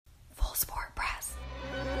Sport Press.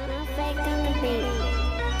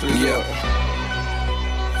 Yeah.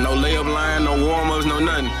 No layup line, no warm-ups, no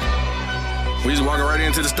nothing. We just walking right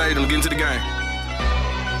into the stadium, getting to the game.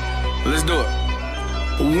 Let's do it.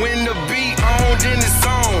 When the beat on, then it's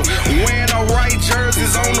on. Wearing our right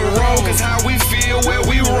jerseys on the road, cause how we feel where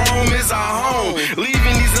we roam is our home.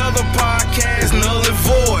 Leaving these other podcasts null and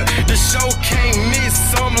void. The show can't miss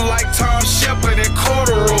something like Tom Shepard and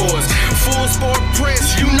corduroys. Full Sport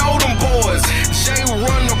Press, you know them boys. Jay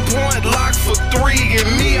run the point, lock for 3, and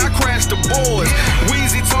me, I crash the boards.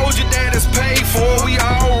 Weezy told you that it's paid for. We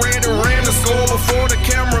already ran the score before the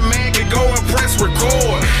cameraman could go and press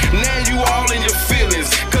record. Now you all in your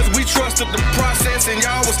feelings, cause we trusted the process and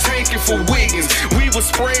y'all was tanking for Wiggins. We was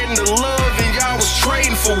spreading the love and y'all was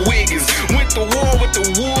trading for Wiggins. Went to war with the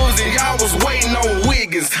Wolves and y'all was waiting on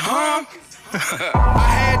Wiggins, huh?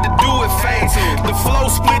 I had to do it fast. The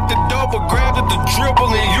flow split the double, grabbed at the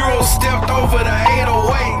dribble, and Euro stepped over the 808.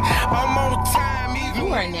 I'm on time.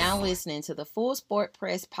 You are now listening to the Full Sport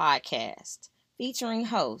Press podcast, featuring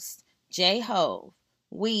hosts Jay Hove,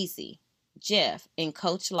 Weezy, Jeff, and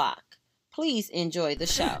Coach Locke. Please enjoy the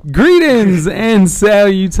show. Greetings and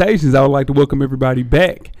salutations. I would like to welcome everybody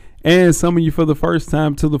back, and some of you for the first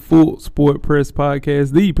time, to the Full Sport Press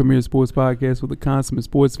podcast, the premier sports podcast with a consummate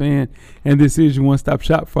sports fan. And this is your one-stop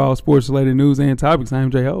shop for all sports-related news and topics. I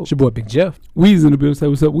am Jay Ho. It's your boy Big Jeff. Weezy in the building. Say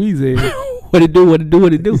what's up, Weezy. What it do?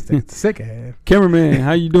 The second half. Cameraman,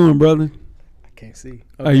 how you doing, brother? Can't see. Okay.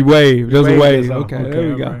 Oh, you wave. There's a wave. Okay,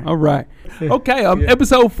 there we go. Right. All right. Okay,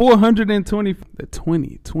 episode 420, the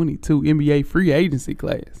 2022 NBA free agency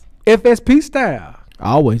class. FSP style.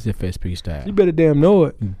 Always FSP style. You better damn know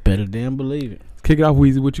it. Better damn believe it. Let's kick it off,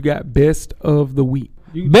 Weezy. What you got? Best of the week.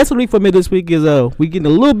 Best of the week for me this week is we getting a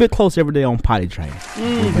little bit closer every day on potty training.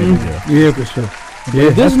 Yeah, for sure. Yeah,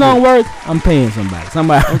 if this don't work, I'm paying somebody.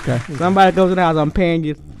 Okay. Somebody goes in the house, I'm paying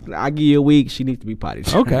you. I give you a week. She needs to be potty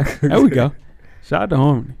trained. Okay, there we go. Shout out to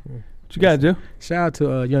Harmony. What you got, Joe? Shout out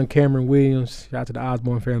to young Cameron Williams. Shout out to the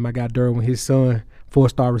Osborne family. My guy Derwin, his son,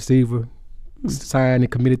 4-star receiver, signed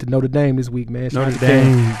and committed to Notre Dame this week, man. Shout out to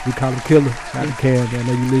Cam. We call him Killer. Shout out to Cam, man. I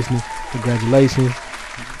know you listening. Congratulations.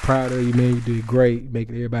 Proud of you, man. You did great.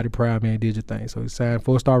 Making everybody proud, man. Did your thing. So he signed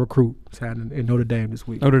 4-star recruit. Signed in Notre Dame this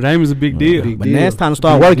week. Notre Dame is a big deal. But now it's time to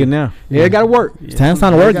start working now. Yeah, it got to work. It's time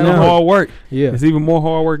to work now. Hard work. Yeah. It's even more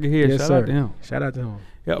hard work ahead. Yes, Shout sir. out to him. Shout out to him.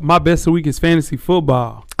 Yeah, my best of the week is fantasy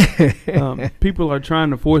football. People are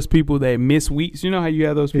trying to force people that miss weeks. You know how you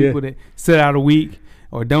have those people that set out a week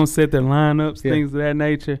or don't set their lineups, things of that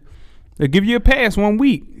nature. They'll give you a pass 1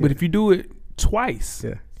 week, but if you do it twice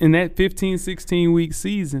in that 15, 16-week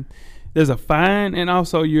season, there's a fine, and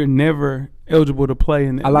also you're never eligible to play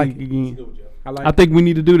in that league again. I think we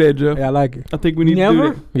need to do that, Jeff. Yeah, I like it. I think we need to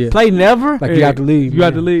do that. Yeah. Play never? Like you out the league. You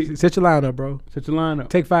out the league. Set your lineup, bro. Set your lineup.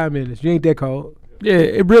 Take 5 minutes. You ain't that cold. Yeah,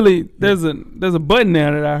 it really there's a button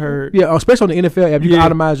now that I heard. Yeah, especially on the NFL app, you can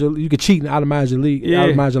itemize you can cheat and itemize your league,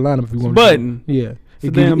 itemize your lineup if you want. Button. Yeah,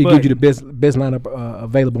 it gives you the best lineup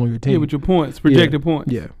available on your team. Yeah, with your points, projected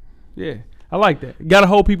points. Yeah, I like that. Got to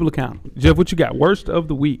hold people accountable. Jeff, what you got? Worst of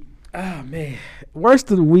the week. Oh man,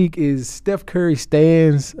 worst of the week is Steph Curry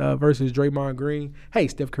stands versus Draymond Green. Hey,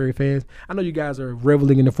 Steph Curry fans, I know you guys are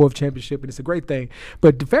reveling in the 4th championship, and it's a great thing.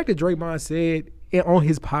 But the fact that Draymond said on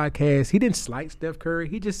his podcast, he didn't slight Steph Curry.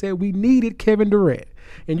 He just said we needed Kevin Durant,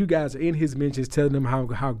 and you guys are in his mentions telling him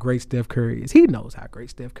how great Steph Curry is. He knows how great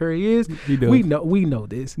Steph Curry is. He does. We know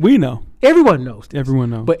this. We know. Everyone knows this. Everyone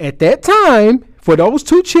knows. But at that time, for those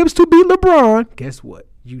 2 chips to beat LeBron, guess what?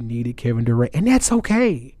 You needed Kevin Durant, and that's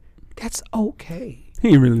okay. That's okay. He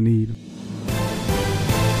didn't really need him.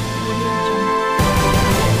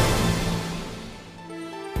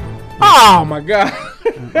 Oh my God!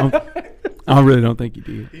 I really don't think he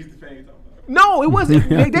did. No, it wasn't.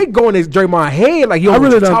 they going his Draymond head like I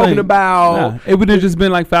really don't talking think. about. Nah, it would have just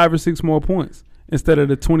been like 5 or 6 more points instead of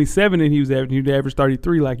the 27 that he was averaging. He'd average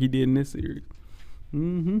 33 like he did in this series.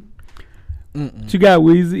 What you got,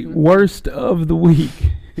 Weezy? Worst of the week.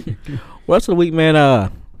 Worst of the week,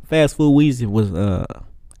 man. Fast Food Weezy was out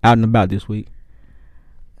and about this week,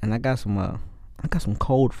 and I got some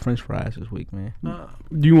cold French fries this week, man.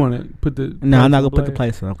 Do you want to put the? No, I'm not gonna put the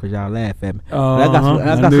place on because y'all laugh at me. I got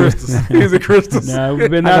some crystals. Is it crystals? Nah,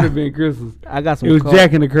 it would not have been crystals. I got some. It was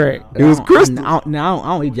Jack in the Crack. It was crystals. I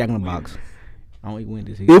don't eat Jack in the Box. I don't eat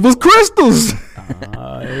Wendy's. It was crystals.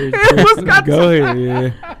 Go ahead,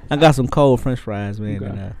 yeah. I got some cold French fries, man. Okay.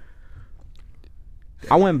 And,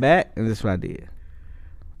 I went back, and this is what I did.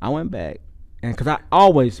 I went back, and because I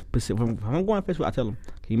always, if I'm going to festival, I tell them,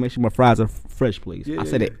 Can you make sure my fries are fresh, please? Yeah, I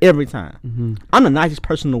say that every time. Mm-hmm. I'm the nicest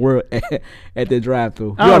person in the world at the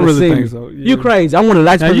drive-thru. I don't really think so. Yeah. You crazy. I'm one of the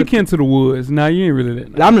nicest Now person. you kin to the woods. Now you ain't really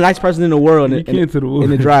that. I'm the nicest person in the world You kin to the woods.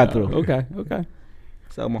 in the drive-thru. Okay.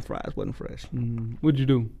 So my fries wasn't fresh. What'd you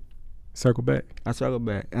do? Circle back. I circled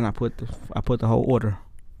back and I put the whole order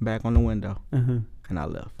back on the window and I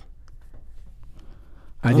left.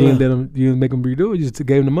 You didn't make them redo it. You just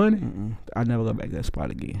gave them the money. I never go back to that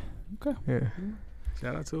spot again. Okay. Yeah.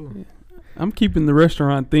 Shout out to him. Yeah. I'm keeping the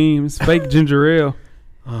restaurant themes. Fake ginger ale.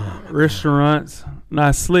 Restaurants.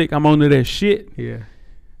 Not slick. I'm onto that shit. Yeah.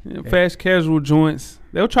 Fast casual joints.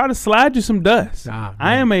 They'll try to slide you some dust.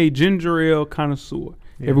 I am a ginger ale connoisseur.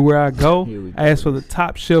 Yeah. Everywhere I go, I ask for the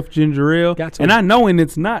top shelf ginger ale. And I know, and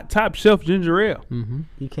it's not top shelf ginger ale.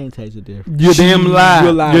 You can't taste the difference. You're damn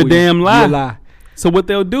lie. You're damn lie. You're lie. So what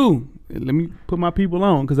they'll do, let me put my people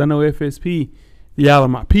on, because I know FSP, y'all are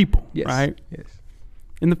my people, right? Yes.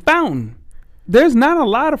 In the fountain, there's not a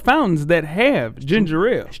lot of fountains that have ginger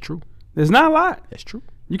ale. That's true. There's not a lot. That's true.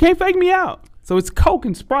 You can't fake me out. So it's Coke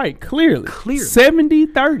and Sprite, clearly.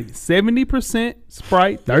 70-30. 70%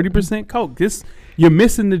 Sprite, 30% Coke. You're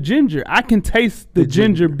missing the ginger. I can taste the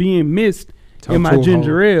ginger being missed in my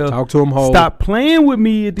ginger ale. Talk to them, ho. Stop playing with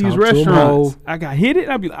me at these restaurants. I got hit it.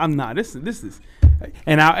 I'll be like, I'm not. This is.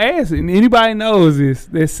 And I'll ask, and anybody knows this,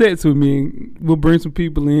 that sits with me, and we'll bring some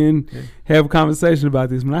people in, have a conversation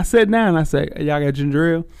about this. When I sat down, I say, hey, y'all got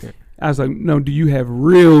ginger ale? Yeah. I was like, no, do you have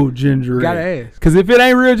real ginger ale? Gotta ask. Because if it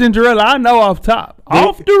ain't real ginger ale, I know off top.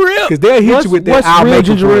 Off the rip. Because they'll hit you with that. What's real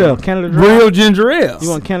ginger ale? Canada Dry? Real ginger ale. You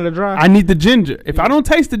want Canada Dry? I need the ginger. If I don't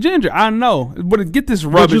taste the ginger, I know. But get this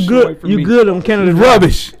rubbish away from me. You good on Canada Dry?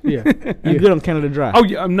 Rubbish. Yeah. You good on Canada Dry? Oh,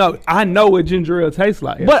 yeah. No, I know what ginger ale tastes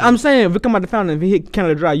like. But I'm saying, if we come out the fountain, if you hit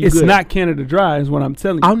Canada Dry, you good. It's not Canada Dry is what I'm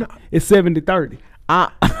telling you. It's 70-30. I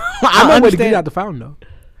know where to get it out the fountain, though.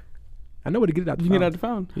 I know where to get it out the fountain. You get it out the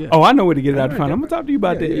fountain? Yeah. Oh, I know where to get it out the fountain. I'm going to talk to you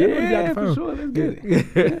about that. Yeah, for sure. Let's get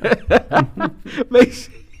it. Make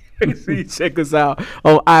sure you check us out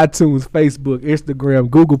on iTunes, Facebook, Instagram,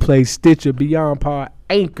 Google Play, Stitcher, Beyond Pod,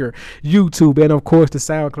 Anchor, YouTube, and of course the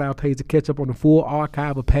SoundCloud page to catch up on the full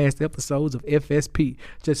archive of past episodes of FSP.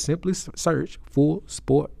 Just simply search Full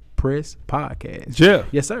Sport Press Podcast. Jeff.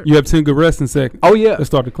 Yes, sir. You have 10 good resting seconds. Oh, yeah. Let's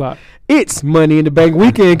start the clock. It's Money in the Bank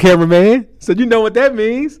weekend, cameraman. So you know what that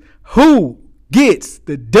means. Who gets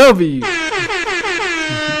the W?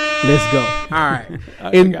 Let's go. All right.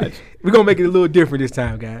 We're going to make it a little different this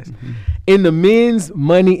time, guys. In the men's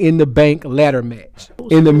Money in the Bank ladder match.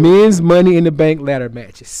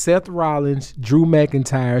 Seth Rollins, Drew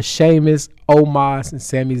McIntyre, Sheamus, Omos, and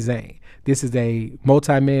Sami Zayn. This is a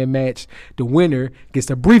multi-man match. The winner gets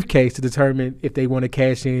a briefcase to determine if they want to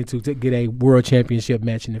cash in to get a world championship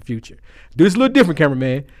match in the future. Do this a little different,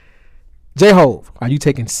 cameraman. J-Hove, are you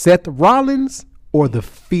taking Seth Rollins or the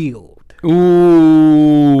field?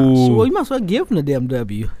 Ooh. Well, you might as well give him the damn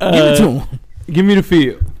W. Give it to him. Give me the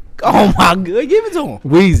field. Oh, my God. Give it to him.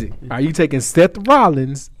 Weezy, are you taking Seth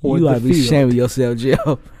Rollins or the field? You be ashamed of yourself,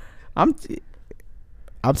 Joe. I'm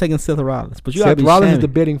taking Seth Rollins. But Seth Rollins is the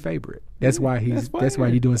betting favorite. That's why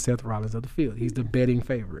you're doing Seth Rollins of the field. He's the betting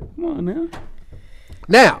favorite. Come on now.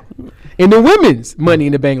 Now, in the women's Money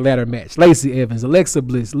in the Bank ladder match, Lacey Evans, Alexa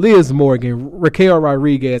Bliss, Liz Morgan, Raquel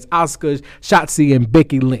Rodriguez, Asuka, Shotzi, and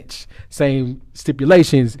Becky Lynch. Same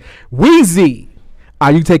stipulations. Weezy,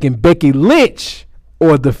 are you taking Becky Lynch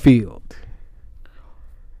or the field?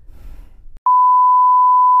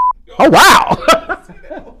 Oh, wow.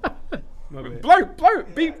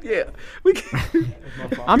 Blurt, beep, yeah.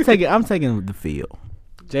 I'm taking the field.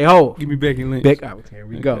 J-Ho. Give me Becky Lynch. Here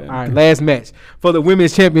we go. All right, last match. For the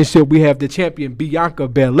women's championship, we have the champion Bianca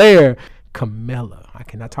Belair, Carmella. I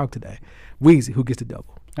cannot talk today. Weezy, who gets the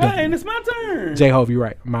double? Hey, and it's my turn. J-Ho, you're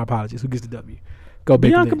right. My apologies. Who gets the W? Go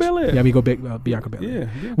Bianca Belair. Yeah, go Bianca Belair.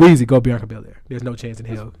 Yeah. Weezy, go Bianca Belair. There's no chance in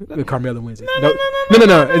hell. Carmella wins it. No.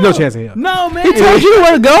 There's no chance in hell. No, man. He told you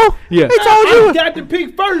where to go. Yeah. He told you. I got to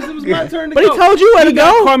pick first. It was my turn to go. But he told you where to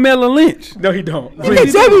go. Carmella Lynch. No, he don't. You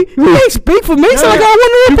can't tell me. You can't speak for me. So I got one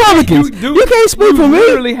of the Republicans. You can't speak for me. You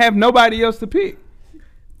literally have nobody else to pick.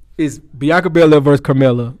 It's Bianca Belair versus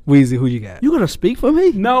Carmella. Weezy, who you got? You gonna speak for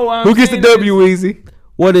me? No. Who gets the W, Weezy?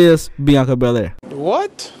 What is Bianca Belair?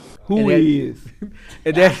 What? Who is?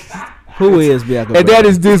 Who is Bianca Belair? And that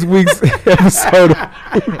is this week's episode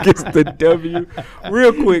of Who Gets the W.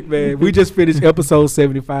 Real quick, man. We just finished episode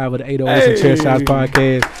 75 of the 808s and Chair Shots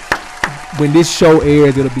podcast. When this show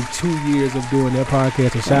airs, it'll be 2 years of doing that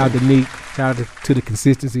podcast. So shout out to Neek. Shout out to the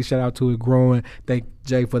consistency. Shout out to it growing. Thank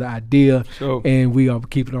Jay for the idea. Sure. And we are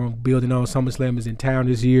keeping on building on. SummerSlam is in town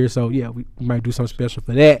this year. So, yeah, we might do something special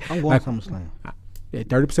for that. I'm going to SummerSlam. Yeah,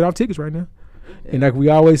 30% off tickets right now. And like we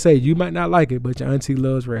always say, you might not like it, but your auntie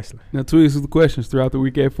loves wrestling. Now, tweet us with the questions throughout the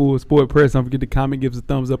week at Full Sport Press. Don't forget to comment, give us a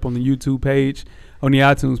thumbs up on the YouTube page, on the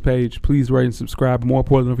iTunes page. Please rate and subscribe. More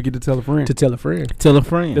importantly, don't forget to tell a friend. To tell a friend. Tell a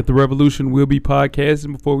friend. That the revolution will be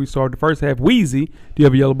podcasting. Before we start the first half, Weezy, do you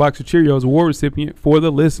have a yellow box of Cheerios award recipient for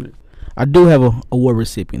the listeners? I do have a award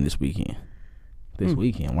recipient this weekend.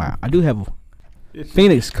 Weekend, wow. I do have a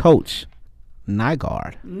Phoenix coach,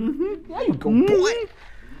 Nygaard. There you go, boy.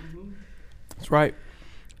 That's right.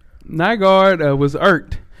 Nygaard was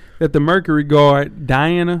irked that the Mercury guard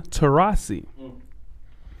Diana Taurasi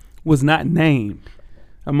was not named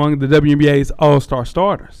among the WNBA's All-Star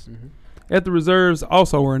starters. At the reserves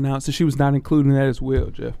also were announced that she was not included in that as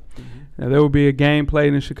well, Jeff. Now, there will be a game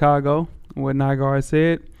played in Chicago, what Nygaard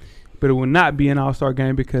said, but it will not be an All-Star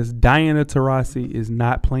game because Diana Taurasi is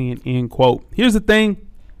not playing, end quote. Here's the thing.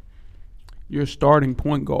 Your starting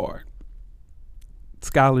point guard,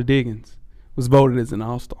 Skylar Diggins, was voted as an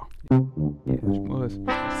All-Star. Yeah, she was.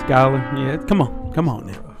 Skylar, yeah, come on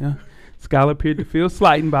now. Yeah. Skylar appeared to feel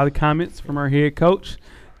slighted by the comments from her head coach,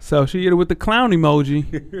 so she hit it with the clown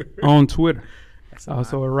emoji on Twitter.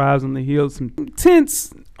 Also arrives on the heels of some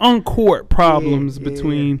tense on-court problems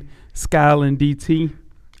between Skylar and DT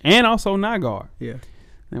and also Nygaard. Yeah.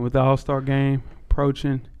 And with the All-Star game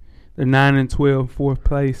approaching, they're 9-12, fourth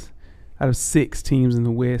place out of 6 teams in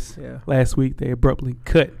the West. Yeah. Last week, they abruptly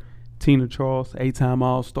cut Tina Charles, 8-time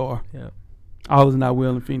All-Star. Yeah. All is not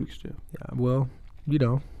well in Phoenix, Jeff. Yeah. Well, you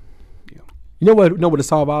know. Yeah. You know what to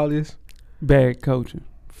solve all this? Bad coaching.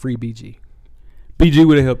 Free BG. BG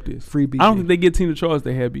would have helped this. Free BG. I don't think they get Tina Charles.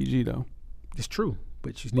 They have BG though. It's true,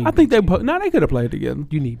 but you need. I think BG. they could have played together.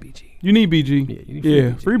 You need BG. You need BG. Yeah, you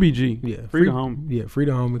need free BG. Yeah, free to home. Yeah, free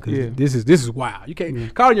to home because Yeah. this is wild. You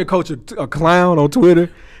can't calling your coach a clown on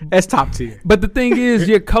Twitter. That's top tier. But the thing is,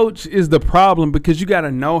 your coach is the problem because you got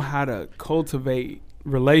to know how to cultivate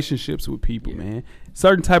relationships with people, man.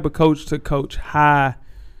 Certain type of coach to coach high,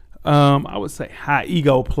 I would say high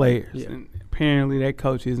ego players. Yeah. And apparently that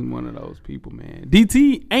coach isn't one of those people, man.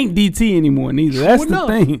 DT ain't DT anymore neither. That's the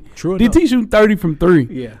thing. True DT enough. shooting 30 from 3.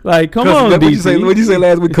 Yeah. Like, come on, DT. What'd you say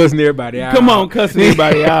last week? Cussing everybody out. Come on, cussing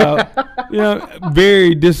everybody out. You know,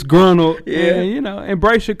 very disgruntled. Yeah. And, you know,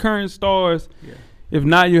 embrace your current stars. Yeah. If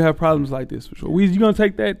not, you have problems like this for sure. Weezy, you gonna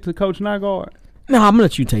take that to Coach Nygaard? No, I'm gonna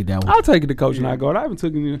let you take that one. I'll take it to Coach Nygaard. I haven't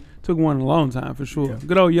took one in a long time for sure. Yeah.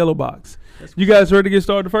 Good old yellow box. You guys ready to get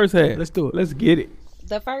started the first half? Let's do it. Let's get it.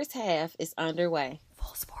 The first half is underway.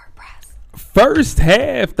 Full Sport Press. First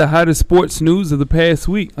half, the hottest sports news of the past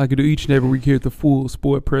week. Like I do each and every week here at the Full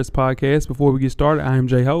Sport Press podcast. Before we get started, I am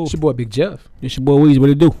J Ho. It's your boy Big Jeff. It's your boy Weezy. What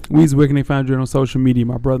it do? Weezy, where can they find you on social media,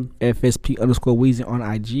 my brother? FSP_Weezy on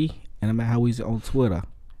IG, and I'm at How Weezy on Twitter.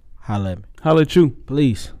 Holla at me, Holla at you.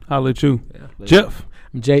 please. Holla at you. Yeah. Jeff.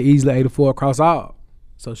 I'm Jay Easley 84 across all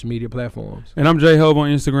social media platforms. And I'm J Ho on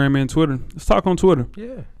Instagram and Twitter. Let's talk on Twitter.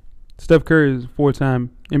 Yeah. Steph Curry is a 4-time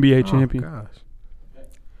NBA champion. Gosh.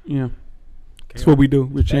 Yeah. That's what we do.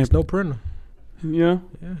 We're That's champions. no printer. Yeah.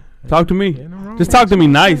 Yeah. Talk to me. Ain't no wrong Just with talk to that. me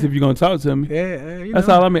nice if you're going to talk to me. Yeah. That's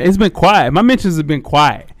all I mean. It's been quiet. My mentions have been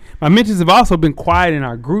quiet. My mentions have also been quiet in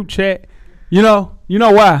our group chat. You know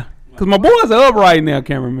why? Because my boys are up right now,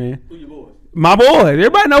 cameraman. Who your boys? My boys.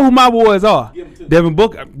 Everybody know who my boys are. Devin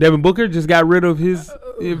Booker just got rid of his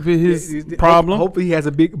problem. Hopefully he has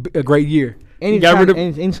a great year. And he's got rid trying, of-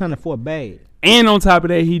 and he's trying to afford bad. And on top of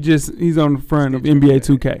that, he's on the front of NBA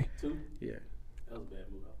 2K. Yeah. That was a bad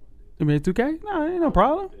move. NBA 2K? No, ain't no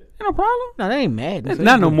problem. Ain't no problem. No, they ain't mad. That's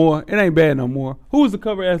Not no more. It ain't bad no more. Who was the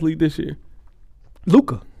cover athlete this year?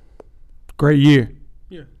 Luka. Great year.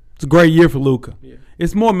 Yeah. It's a great year for Luka. Yeah.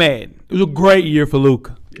 It's more Madden. It was a great year for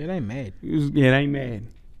Luka. It ain't mad. It ain't Madden.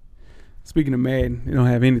 Speaking of Madden, it don't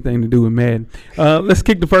have anything to do with Madden. Let's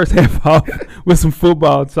kick the first half off with some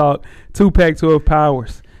football talk. 2 Pac-12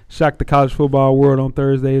 powers shocked the college football world on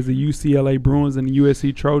Thursday as the UCLA Bruins and the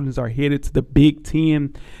USC Trojans are headed to the Big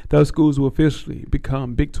Ten. Those schools will officially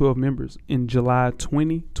become Big 12 members in July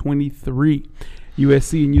 2023.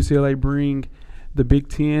 USC and UCLA bring the Big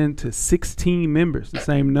Ten to 16 members, the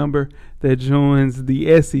same number that joins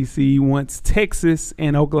the SEC once Texas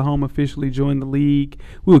and Oklahoma officially join the league.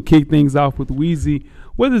 We'll kick things off with Weezy.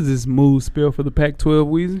 What does this move spell for the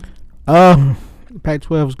Pac-12, Weezy?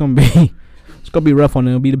 Pac-12 is gonna be rough on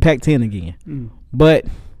them. It'll be the Pac-10 again. But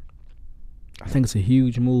I think it's a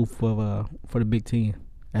huge move for the Big Ten.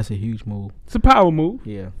 That's a huge move. It's a power move.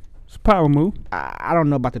 Yeah. It's a power move. I don't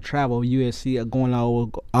know about the travel of USC going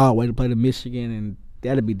all the way to play to Michigan, and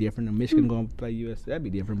that'd be different. And Michigan going to play USC, that'd be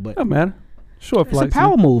different. But Don't matter. Short it's a flights.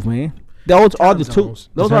 power move, man. Those are the two. zones.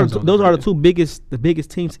 Those Time are zones, the yeah. two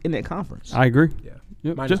biggest teams in that conference. I agree. Yeah.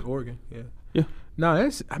 Yep. minus Oregon. Yeah. Yeah. No,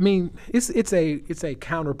 it's a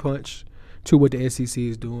counterpunch to what the SEC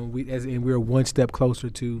is doing. We're one step closer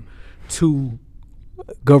to two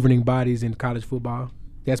governing bodies in college football.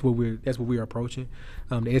 That's what we're approaching.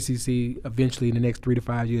 The SEC eventually in the next 3 to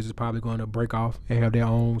 5 years is probably going to break off and have their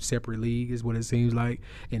own separate league, is what it seems like.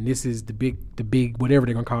 And this is the big whatever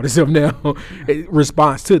they're going to call themselves now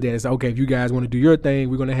response to that. It's okay, if you guys want to do your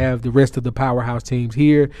thing, we're going to have the rest of the powerhouse teams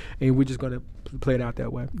here, and we're just going to play it out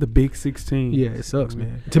that way. The Big 16. Yeah, it sucks,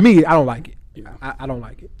 man. To me, I don't like it. Yeah. I don't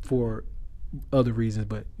like it for other reasons,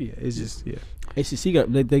 but yeah, it's just ACC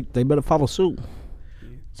they better follow suit.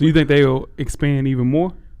 So you think they'll expand even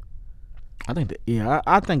more? I think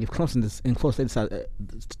I think if Clemson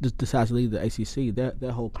decides to leave the ACC,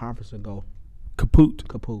 that whole conference will go kaput.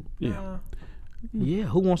 Yeah. Yeah.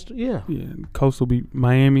 Who wants to? Yeah. Yeah. Coastal be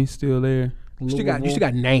Miami still there. You still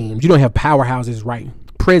got names. You don't have powerhouses right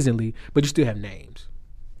presently, but you still have names.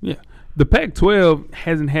 Yeah. The Pac-12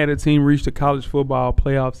 hasn't had a team reach the college football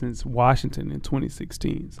playoff since Washington in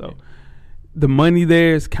 2016. So the money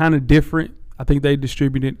there is kind of different. I think they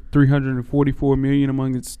distributed $344 million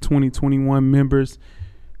among its 2021 members.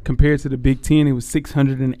 Compared to the Big Ten, it was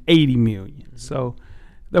 $680 million. So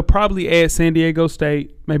they'll probably add San Diego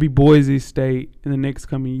State, maybe Boise State in the next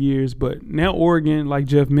coming years. But now Oregon, like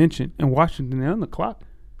Jeff mentioned, and Washington, they're on the clock.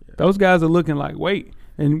 Yeah. Those guys are looking like, wait,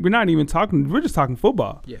 and we're just talking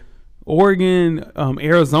football. Yeah. Oregon,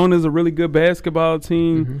 Arizona is a really good basketball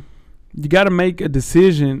team. Mm-hmm. You got to make a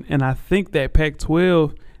decision, and I think that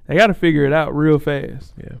Pac-12 – they got to figure it out real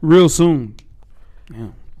fast, real soon. Yeah.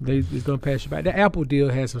 It's going to pass you by. The Apple deal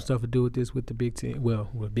has some stuff to do with this with the Big 10. Well,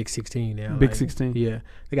 with Big 16 now. Big 16. Yeah.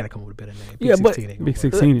 They got to come up with a better name. Big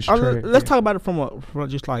 16 is trash. Let's talk about it from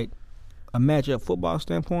just like a matchup football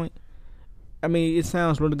standpoint. I mean, it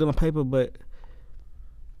sounds really good on paper, but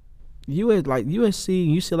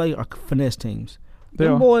USC, UCLA are finesse teams.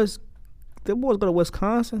 Them boys go to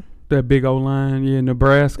Wisconsin. That big old line,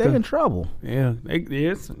 Nebraska. They're in trouble. Yeah,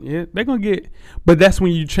 they're gonna get. But that's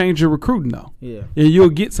when you change your recruiting, though. Yeah, you'll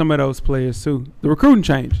get some of those players too. The recruiting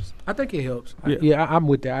changes. I think it helps. Yeah, I'm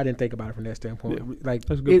with that. I didn't think about it from that standpoint. Yeah. Like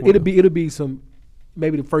that's a good point. It'll be some,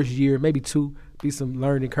 maybe the first year, maybe two, be some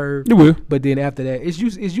learning curve. It will. But then after that, it's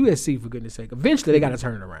USC, for goodness sake. Eventually, they got to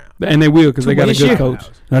turn it around. And they will, because they got a good coach.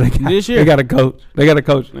 This year. They got a coach. They got a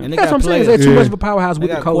coach. And that's what I'm saying. They're too much of a powerhouse with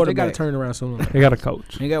the coach. They got to turn it around soon. They got a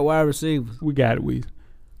coach. They got wide receivers. We got it, Weezy.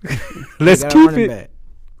 Let's keep it. Back.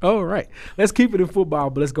 All right. Let's keep it in football,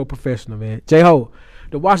 but let's go professional, man. J-Ho,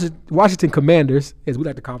 the Washington Commanders, as we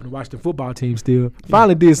like to call them, the Washington football team still,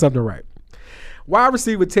 finally did something right. Wide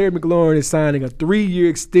receiver Terry McLaurin is signing a 3-year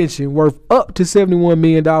extension worth up to $71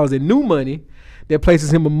 million in new money that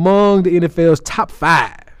places him among the NFL's top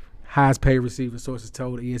 5 highest paid receivers, sources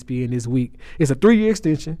told ESPN this week. It's a 3-year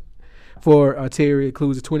extension for Terry. It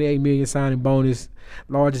includes a $28 million signing bonus,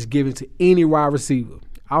 largest given to any wide receiver.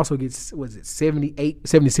 Also gets,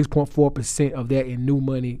 76.4% of that in new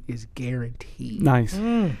money is guaranteed. Nice.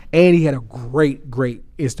 And he had a great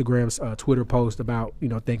Instagram, Twitter post about,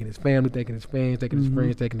 thanking his family, thanking his fans, thanking his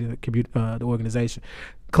friends, thanking the organization.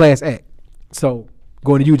 Class act. So,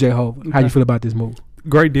 going to you, J-Ho, how you feel about this move?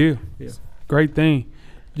 Great deal. Yeah. Great thing.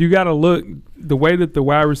 You got to look, the way that the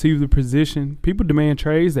wide receiver position, people demand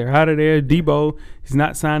trades. They're out of there. Debo, he's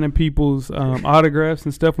not signing people's autographs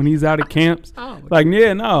and stuff when he's out at camps. I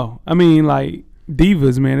mean, like,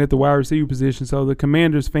 divas, man, at the wide receiver position. So the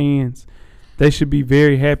Commanders fans, they should be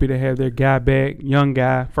very happy to have their guy back, young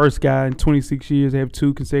guy, first guy in 26 years, have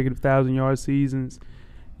 2 consecutive 1,000-yard seasons.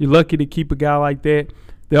 You're lucky to keep a guy like that.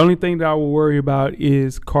 The only thing that I will worry about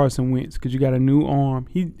is Carson Wentz, because you got a new arm.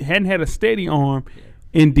 He hadn't had a steady arm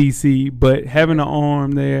in D.C., but having an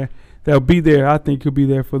arm there that'll be there, I think he'll be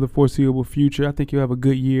there for the foreseeable future. I think he'll have a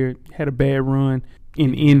good year. Had a bad run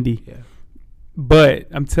in Indy. Yeah. But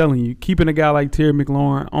I'm telling you, keeping a guy like Terry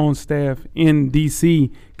McLaurin on staff in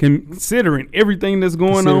D.C., considering everything that's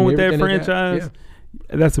going on with that franchise,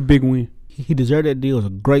 that's a big win. He deserved that deal. It was a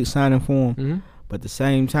great signing for him. Mm-hmm. But at the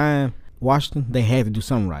same time, Washington, they had to do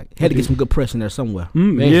something right. Had to get some good press in there somewhere.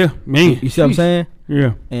 Yeah, man. You see what I'm saying?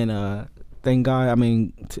 Yeah. And thank God, I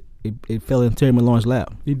mean, it fell in Terry McLaurin's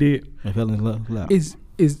lap. He did. It fell in his lap. Is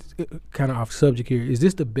kind of off subject here. Is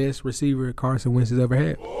this the best receiver Carson Wentz has ever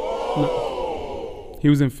had? No. He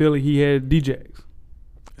was in Philly. He had D-Jax.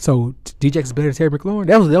 So D-Jax is better than Terry McLaurin?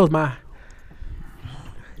 That was my.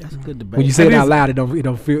 That's a good debate. When you say it out loud, it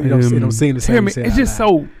don't seem the same. It's just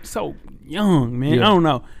so young, man. Yeah. I don't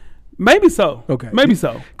know. Maybe so. Okay. Maybe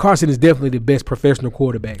so. Carson is definitely the best professional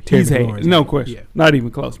quarterback. He's had McLaurin's no had. question. Yeah. Not even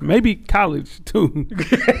close. Maybe college too.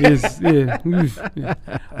 Yeah.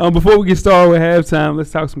 Before we get started with halftime, let's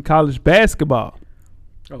talk some college basketball.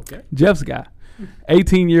 Okay. Jeff's guy.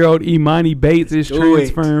 18-year-old Emoni Bates is Do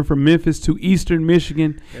transferring from Memphis to Eastern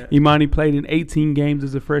Michigan. Yeah. Emoni played in 18 games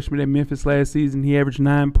as a freshman at Memphis last season. He averaged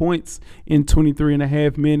 9 points in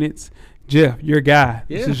 23.5 minutes. Jeff, your guy.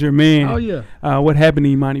 Yeah. This is your man. Oh, yeah. What happened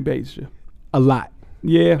to Emoni Bates, Jeff? A lot.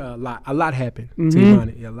 Yeah. A lot happened to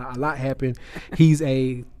Emoni. Yeah, a lot happened. He's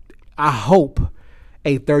I hope,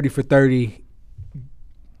 a 30 for 30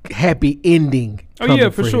 happy ending. Oh, yeah,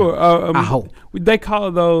 for sure. I hope. They call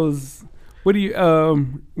those... What do you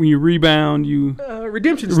when you rebound? You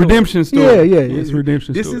redemption story. Redemption story. Yeah. It's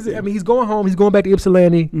redemption story. This is. I mean, he's going home. He's going back to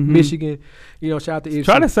Ypsilanti, Michigan. Shout out to Ypsi.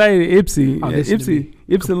 Try to say Ypsi. Oh,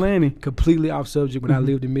 Ypsilanti. Completely off subject. When I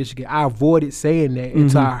lived in Michigan, I avoided saying that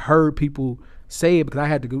until I heard people say it because I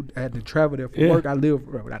had to travel there for work. I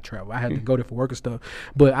had to go there for work and stuff.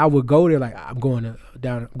 But I would go there like I'm going to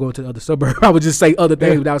the other suburb. I would just say other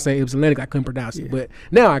things without saying Ypsilanti. I couldn't pronounce it. But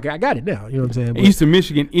now I got it now. You know what I'm saying? But Eastern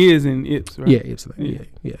Michigan is in Yps, right? Yeah, Ypsilanti.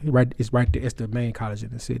 Yeah. Right. It's right there. It's the main college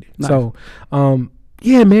in the city. Nice. So,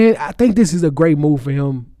 man, I think this is a great move for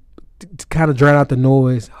him to kind of drown out the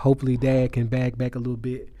noise. Hopefully, Dad can back a little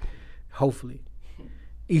bit. Hopefully,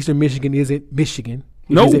 Eastern Michigan isn't Michigan.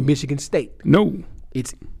 No. It's at Michigan State. No.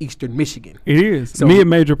 It's Eastern Michigan. It is. So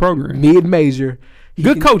mid-major program. Mid-major.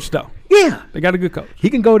 Good coach, though. Yeah. They got a good coach. He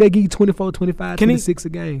can go there, give you 24, 25, 26 a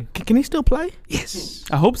game. Can he still play? Yes.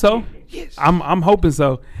 I hope so. Yes. I'm hoping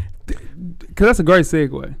so. Because that's a great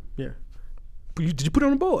segue. Yeah. Did you put it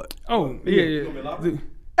on the board? Oh, yeah.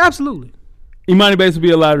 Absolutely. Emoni Bates will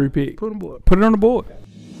be a lottery pick. Put it on the board. Put it on the board.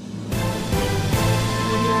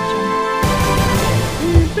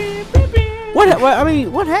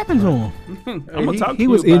 What happened to him? I'm gonna talk to he you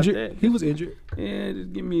was about injured. that. He was injured. Yeah,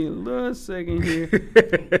 just give me a little second here.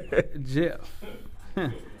 Jeff.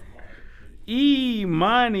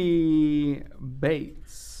 Emoni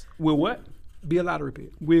Bates will what? Be a lottery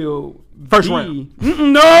pick. Will first be, round.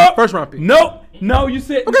 No. First round pick. No, you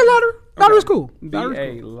said okay. Lottery. Lottery's cool. Be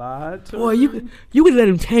a lottery. Boy, you could let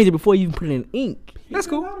him change it before you even put it in ink. That's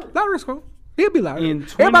cool. Lottery's cool. He'll be lottery. In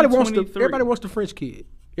everybody wants the French kid.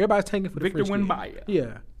 Everybody's tanking for the Victor French Wembanyama. kid.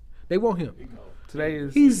 Yeah, they want him. Today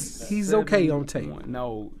is he's okay on tape.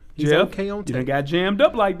 No, he's Jeff, okay on tape. You done got jammed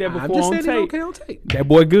up like that before. I'm just on saying tape. He's okay on tape. That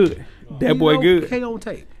boy good. Good. Okay on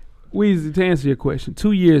tape. Weezy, to answer your question,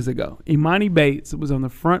 2 years ago, Emoni Bates was on the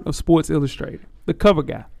front of Sports Illustrated, the cover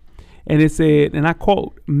guy. And it said, and I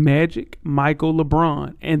quote, Magic, Michael,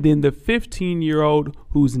 LeBron, and then the 15-year-old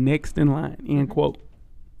who's next in line, end quote.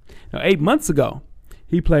 Now, 8 months ago,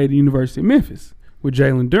 he played at the University of Memphis with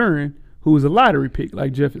Jalen Duren, who was a lottery pick,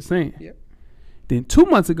 like Jeff is saying. Yep. Then 2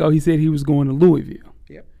 months ago, he said he was going to Louisville.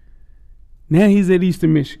 Yep. Now he's at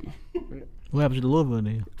Eastern Michigan. What happens to Louisville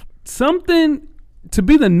then? Something to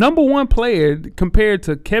be the number one player compared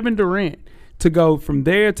to Kevin Durant to go from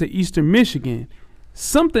there to Eastern Michigan,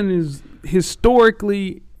 something is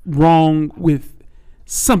historically wrong with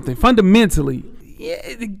something fundamentally. Yeah,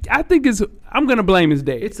 I think I'm going to blame his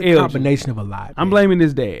dad. It's a combination of a lot. I'm blaming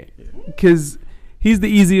his dad because he's the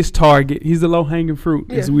easiest target. He's the low-hanging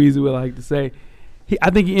fruit, as Weezy would like to say.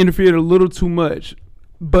 I think he interfered a little too much.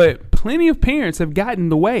 But plenty of parents have gotten in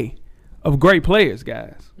the way of great players,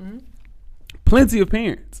 guys. Mm-hmm. Plenty of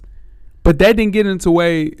parents. But that didn't get in the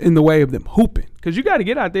way of them hooping. Because you got to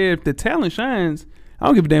get out there. If the talent shines, I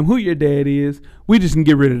don't give a damn who your dad is. We just can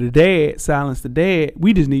get rid of the dad, silence the dad.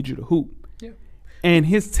 We just need you to hoop. Yeah. And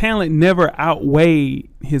his talent never outweighed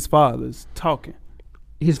his father's talking.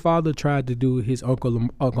 His father tried to do his Uncle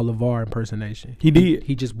LeVar impersonation. He did.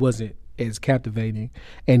 He just wasn't as captivating,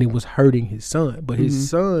 and it was hurting his son. But his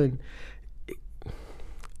son,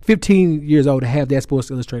 15 years old, to have that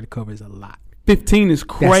Sports Illustrated cover is a lot. 15 is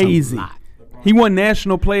crazy. That's a lot. He won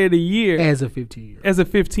National Player of the Year as a 15-year-old. As a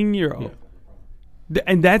 15-year-old. Yeah.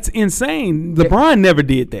 And that's insane. LeBron never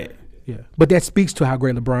did that. Yeah, but that speaks to how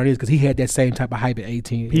great LeBron is because he had that same type of hype at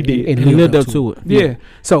 18. He did. And he lived up to it. Yeah.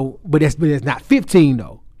 So, but that's not 15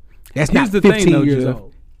 though. That's not 15 years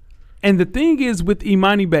old. And the thing is with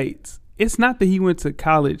Emoni Bates, it's not that he went to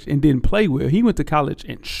college and didn't play well. He went to college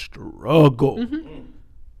and struggled.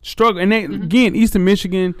 And then, again, Eastern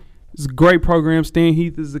Michigan is a great program. Stan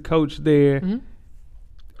Heath is the coach there.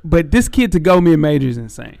 But this kid to go mid-major is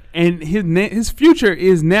insane. And his future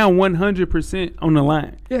is now 100% on the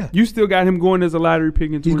line. Yeah. You still got him going as a lottery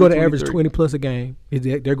pick in 2023. He's going to average 20-plus a game.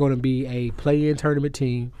 They're going to be a play-in tournament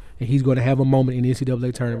team, and he's going to have a moment in the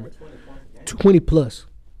NCAA tournament. 20-plus.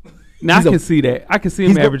 Now I can see that. I can see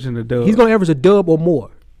him averaging a dub. He's gonna average a dub or more.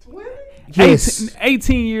 20? Yes.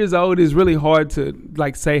 18 years old is really hard to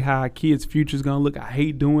like say how a kid's future is gonna look. I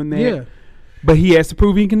hate doing that. Yeah. But he has to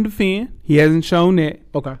prove he can defend. He hasn't shown that.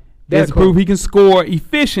 Okay. He has to prove he can score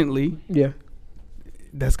efficiently. Yeah.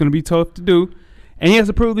 That's gonna be tough to do. And he has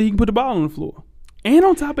to prove that he can put the ball on the floor. And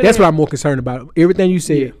on top of that's that, what I'm more concerned about. Everything you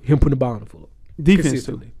said, him putting the ball on the floor. Defense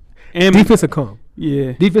too. And defense will come.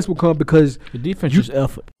 Yeah. Defense will come because the defense is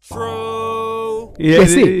effort. Yeah,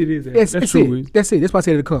 that's it is. That's true. It. That's it. That's why I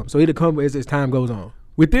said it'll come. So it'll come as time goes on.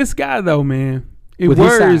 With this guy though, man, it With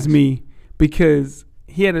worries me because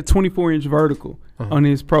he had a 24-inch vertical on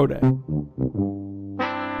his pro day.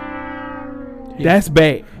 That's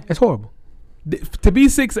bad. That's horrible. To be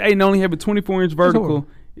 6'8" and only have a 24-inch vertical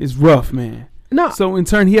is rough, man. No. So in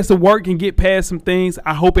turn, he has to work and get past some things.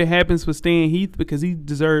 I hope it happens for Stan Heath because he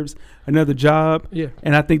deserves another job. Yeah.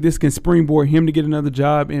 And I think this can springboard him to get another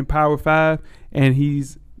job in Power 5. And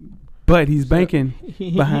he's banking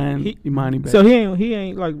behind Emoni Bates. So he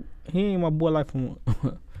ain't my boy like from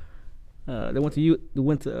they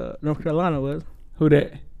went to North Carolina was. Who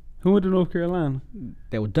that? Who went to North Carolina?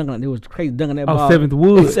 They was dunking. They was crazy dunking that ball. 7th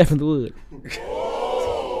Wood. 7th Wood.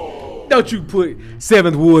 Don't you put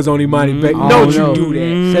 7th Woods on Emoni Bates. Don't you do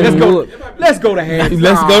that. Let's go to halftime.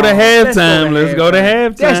 Let's go to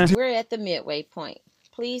halftime. We're at the midway point.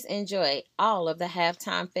 Please enjoy all of the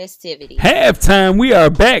halftime festivities. Halftime, we are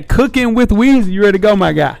back cooking with Weezy. You ready to go,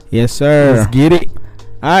 my guy? Yes, sir. Let's get it.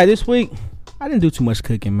 All right, this week I didn't do too much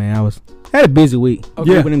cooking, man. I had a busy week.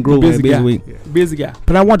 Yeah, busy week. Yeah. Busy guy.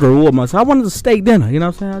 But I wanted to reward myself. I wanted a steak dinner. You know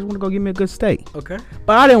what I'm saying? I just want to go get me a good steak. Okay.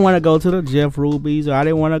 But I didn't want to go to the Jeff Ruby's or I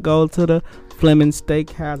didn't want to go to the Fleming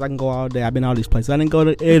Steakhouse. I can go all day. I've been all these places. I didn't go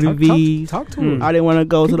to Eddie V's. Talk to him. I didn't want to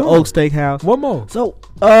go to the Oak Steakhouse. One more. So,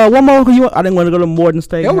 one more. I didn't want to go to Morton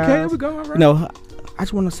Steakhouse. Okay, here we go. All right. No, I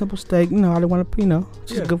just want a simple steak. I didn't want to,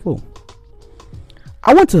 just good food.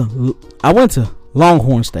 I went to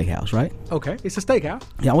Longhorn Steakhouse, right? Okay, it's a steakhouse.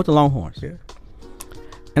 Yeah, I went to Longhorns. Yeah.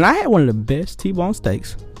 And I had one of the best T-bone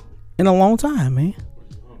steaks in a long time, man.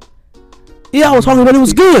 Yeah, I was hungry, but it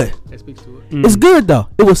was good. That speaks to it. It's good, though.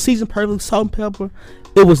 It was seasoned perfectly, salt and pepper.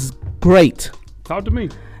 It was great. Talk to me.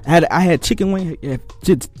 I had chicken wings.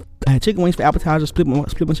 I had chicken wings for appetizers, split my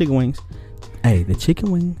chicken wings. Hey, the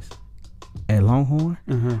chicken wings at Longhorn,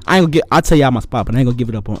 I'll tell y'all my spot, but I ain't going to give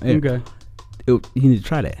it up on air. Okay. You need to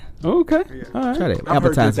try that. Okay. Yeah. All right. Try that. I've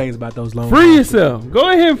heard good Appetizer. things about those Longhorn. Free yourself. Go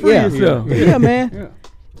ahead and free yourself. Yeah, man. Yeah.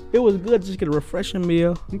 It was good to just get a refreshing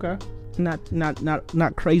meal. Okay.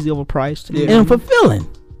 Not crazy overpriced. Yeah. And fulfilling.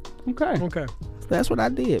 Okay. That's what I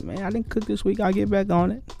did, man. I didn't cook this week. I'll get back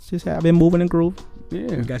on it. It's just I've been moving and grooving.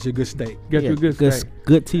 Yeah. Got you a good steak. Got you a good steak.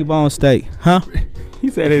 Good T-bone steak. Huh? He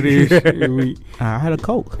said it is week. I had a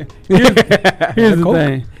Coke. Here's the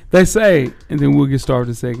thing. They say, and then we'll get started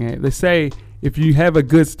with the second half. They say if you have a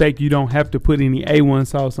good steak, you don't have to put any A1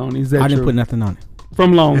 sauce on it. Is that true? I didn't put nothing on it.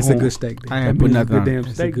 From Longhorn. That's a good steak. I ain't put nothing on it.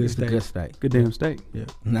 That's a good steak. Good steak. Good damn steak. Yeah.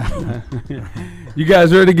 Nah. You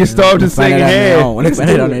guys ready to get started with the second half? When they find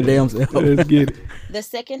it on their damn self. Let's get it. The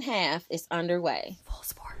second half is underway.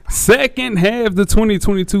 Second half, the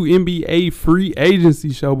 2022 NBA free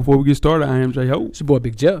agency show. Before we get started, I am J Ho. It's your boy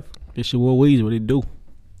Big Jeff. It's your boy Weezy. What he do?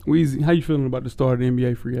 Weezy, how you feeling about the start of the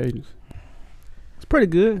NBA free agency? It's pretty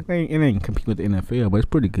good. It ain't compete with the NFL, but it's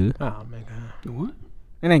pretty good. Oh man, God. What?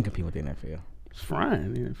 It ain't compete with the NFL. It's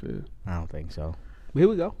frying the NFL. I don't think so. But here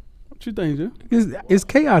we go. What you think, Jeff? It's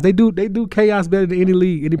chaos. They do chaos better than any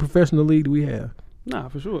league, any professional league that we have. Nah,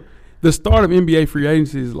 for sure. The start of NBA free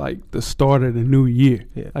agency is like the start of the new year.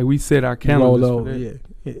 Yeah. Like we set our calendars Roll for over. that.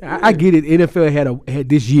 Yeah. I get it. NFL had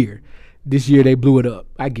this year. This year they blew it up.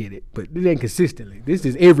 I get it, but it ain't consistently. This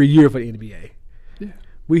is every year for the NBA. Yeah.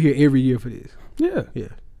 We here every year for this. Yeah. Yeah.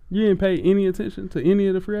 You didn't pay any attention to any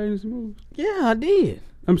of the free agency moves? Yeah, I did.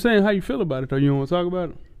 I'm saying how you feel about it, though. You don't want to talk about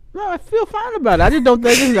it? No, I feel fine about it. I just don't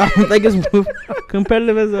think it's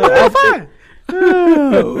competitive as a. Fine.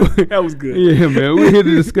 That was good. Yeah, man. We're here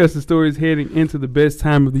to discuss the stories heading into the best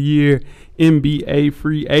time of the year, NBA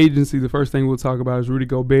free agency. The first thing we'll talk about is Rudy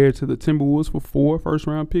Gobert to the Timberwolves for 4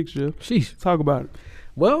 first-round picks, Jeff. Sheesh. Talk about it.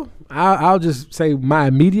 Well, I'll just say my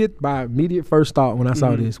immediate first thought when I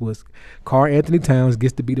saw this was Karl Anthony Towns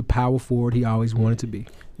gets to be the power forward he always wanted to be.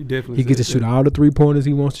 He gets to shoot all the 3-pointers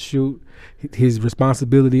he wants to shoot. His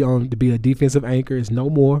responsibility to be a defensive anchor is no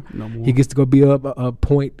more. He gets to go be a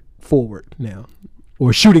point forward now,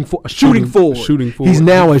 or shooting forward. He's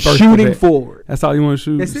now a shooting forward. That's all you want to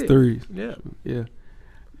shoot is threes. Yeah.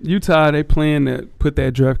 Utah, they plan to put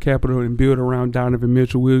that draft capital and build around Donovan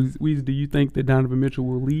Mitchell. Do you think that Donovan Mitchell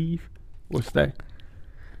will leave or stay?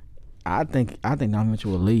 I think Donovan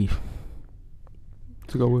Mitchell will leave.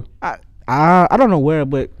 To go with? I don't know where,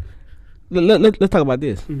 but let's talk about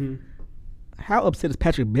this. Mm-hmm. How upset is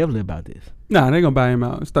Patrick Beverly about this? Nah, they're gonna buy him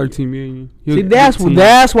out. It's $13 million. See,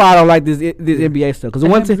 that's why I don't like this NBA stuff. Because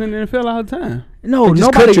once in the NFL all the time. No, they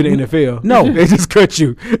just cut you in the NFL. No, they just cut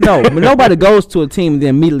you. No, but nobody goes to a team and then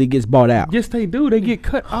immediately gets bought out. Yes, they do. They get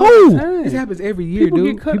cut all the time. This happens every year, People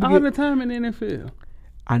dude. Get cut all the time in the NFL.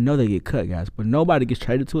 I know they get cut, guys, but nobody gets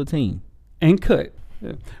traded to a team. And cut.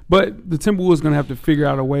 Yeah. But the Timberwolves going to have to figure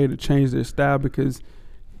out a way to change their style because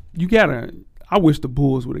you got to – I wish the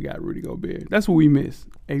Bulls would have got Rudy Gobert. That's what we miss.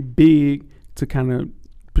 A big to kind of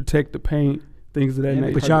protect the paint, things of that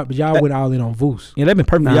nature. But y'all went all in on Vooch. Yeah, they've been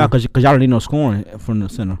perfect for y'all because y'all don't need no scoring from the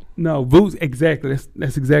center. No, Vooch, exactly.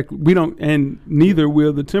 That's exactly. We don't – and neither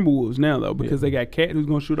will the Timberwolves now, though, because they got Cat who's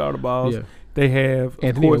going to shoot all the balls. Yeah. They have, Anthony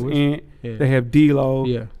of course, Edwards. Ant. Yeah. They have D'Lo.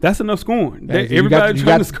 Yeah. That's enough scoring. Everybody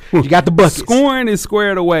trying to score. You got the buckets. Scoring is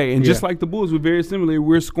squared away. And just like the Bulls, we're very similar.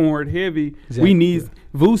 We're scoring heavy. Exactly.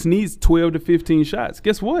 Vooch needs 12 to 15 shots.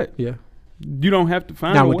 Guess what? Yeah. You don't have to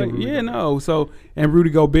find a way. Yeah, no. So, and Rudy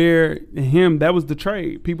Gobert and him, that was the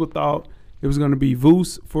trade. People thought it was going to be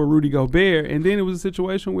Vooch for Rudy Gobert. And then it was a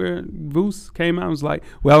situation where Vooch came out and was like,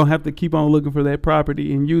 well, I don't have to keep on looking for that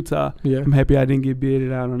property in Utah. Yeah. I'm happy I didn't get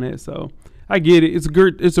bidded out on that. So, I get it.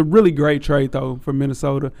 It's a really great trade, though, for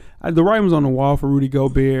Minnesota. The writing's on the wall for Rudy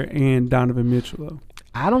Gobert and Donovan Mitchell, though.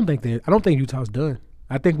 I don't think Utah's done.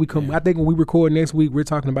 I think I think when we record next week, we're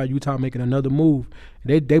talking about Utah making another move.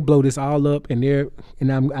 They blow this all up, and I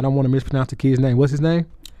don't want to mispronounce the kid's name. What's his name?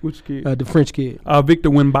 Which kid? The French kid. Victor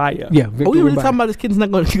Wembanyama. Yeah, Victor we really Wembanyama. talking about this kid's not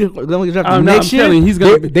going to get drafted next year? He's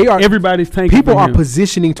going. They are. Everybody's tanking. People for are him.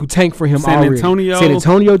 Positioning to tank for him San already.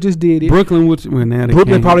 Antonio just did it. Brooklyn,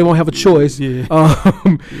 Brooklyn probably won't have a choice. Yeah.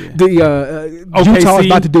 Utah is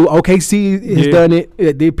about to do. OKC has done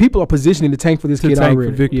it. The people are positioning to tank for this kid already.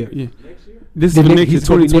 For Victor. Yeah. This is he's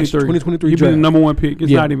 2023. He's been the number one pick.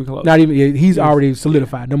 It's not even close. Not even. Yeah, he's already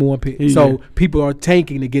solidified number one pick. So people are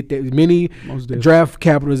tanking to get that as many draft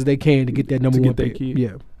capitals as they can to get that number one pick.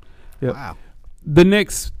 Yeah. Wow. The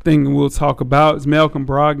next thing we'll talk about is Malcolm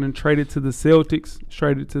Brogdon traded to the Celtics.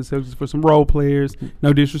 Traded to the Celtics for some role players.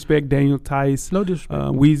 No disrespect, Daniel Tice. No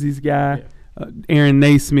disrespect. Weezy's guy, Aaron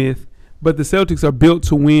Naismith. But the Celtics are built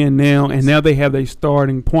to win now, and now they have their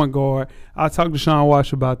starting point guard. I talked to Sean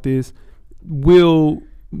Walsh about this. Will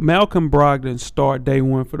Malcolm Brogdon start day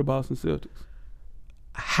one for the Boston Celtics?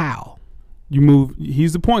 How? You move.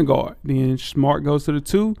 He's the point guard. Then Smart goes to the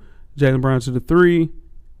 2, Jaylen Brown to the 3,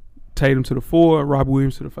 Tatum to the 4, Rob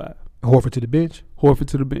Williams to the 5. Horford to the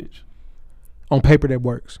bench. On paper, that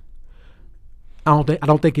works. I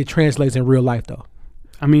don't think it translates in real life though.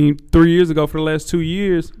 I mean, 3 years ago, for the last 2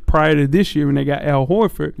 years, prior to this year when they got Al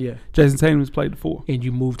Horford, Jason Tatum has played the 4. And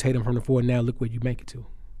you move Tatum from the 4, now look where you make it to.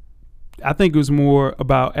 I think it was more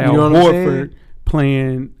about Al Horford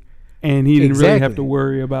playing, and he didn't really have to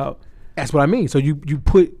worry about. That's what I mean. So you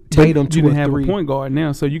put Tatum to you didn't have a point guard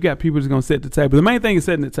now, so you got people that's going to set the table. The main thing is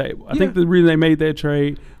setting the table. I think the reason they made that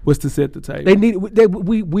trade was to set the table.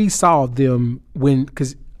 We saw them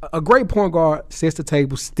because a great point guard sets the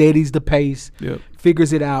table, steadies the pace,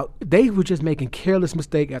 figures it out. They were just making careless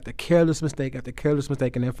mistake after careless mistake after careless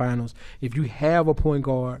mistake in their finals. If you have a point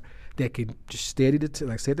guard that can just steady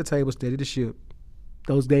set the table, steady the ship,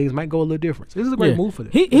 those days might go a little different. So this is a great move for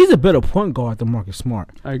them. He's a better point guard than Marcus Smart.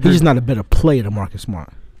 I agree. He's just not a better player than Marcus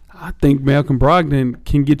Smart. I think Malcolm Brogdon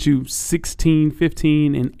can get you 16,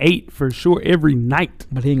 15, and 8 for sure every night.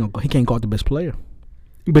 But he can't guard the best player.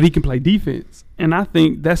 But he can play defense. And I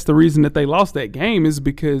think that's the reason that they lost that game is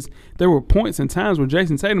because there were points and times where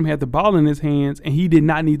Jason Tatum had the ball in his hands and he did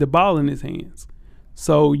not need the ball in his hands.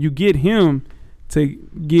 So you get him to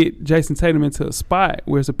get Jason Tatum into a spot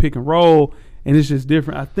where it's a pick and roll and it's just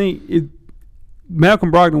different. I think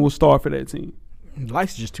Malcolm Brogdon will start for that team.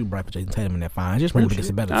 Lights is just too bright for Jason Tatum in that fine. Just remember it's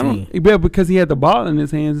a better team. Yeah, because he had the ball in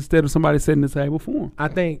his hands instead of somebody setting the table for him. I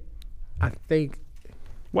think.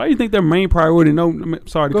 Why do you think their main priority?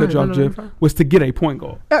 Sorry to cut you off, Jeff. Was to get a point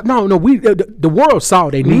guard. No. The world saw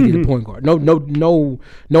they needed a point guard. No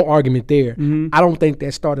argument there. Mm-hmm. I don't think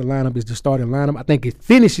that starting lineup is the starting lineup. I think it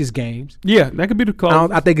finishes games. Yeah, that could be the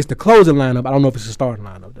close. I think it's the closing lineup. I don't know if it's the starting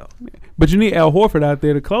lineup though. But you need Al Horford out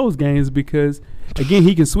there to close games because again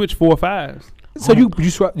he can switch 4 or 5s. So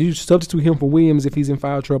you substitute him for Williams if he's in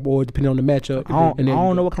foul trouble or depending on the matchup. I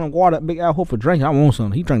don't know what kind of water Big Al Horford drink. I want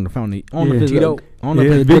some. He drank the fountain. Tito.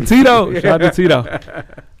 Big Tito. Shout out to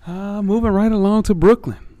Tito. Moving right along to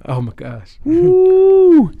Brooklyn. Oh my gosh.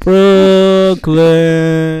 Woo. Brooklyn.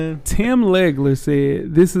 Tim Legler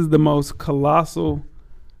said this is the most colossal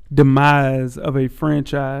demise of a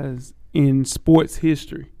franchise in sports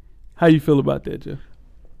history. How you feel about that, Jeff?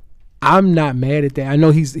 I'm not mad at that. I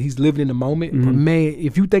know he's living in the moment, but man,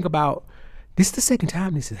 if you think about this, is the second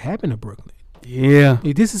time this has happened to Brooklyn. Yeah,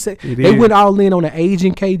 They went all in on an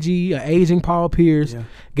aging KG, an aging Paul Pierce,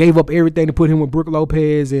 gave up everything to put him with Brook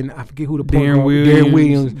Lopez and I forget who the Darren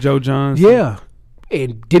Williams, Joe Johnson. Yeah,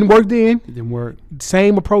 and didn't work then. It didn't work.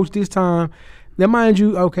 Same approach this time. Now, mind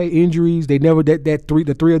you, okay, injuries. They never the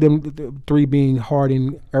three of them, the three being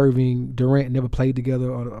Harden, Irving, Durant, never played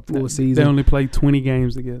together on a full season. They only played 20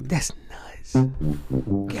 games together. That's nuts.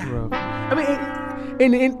 God. I mean,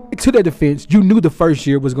 and to their defense, you knew the first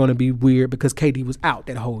year was going to be weird because KD was out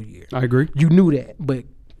that whole year. I agree. You knew that, but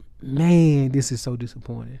man, this is so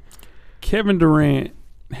disappointing. Kevin Durant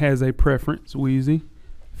has a preference. Weezy,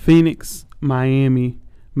 Phoenix, Miami.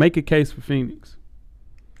 Make a case for Phoenix.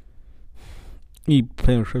 He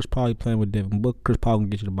playing with Chris Paul. He playing with Devin Booker. Chris Paul can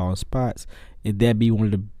get you the ball in spots. If that be one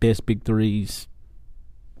of the best big threes,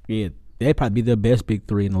 yeah, that'd probably be the best big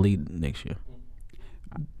three in the league next year.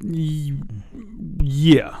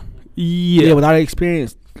 Yeah. Without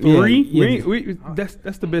experience, three. Yeah.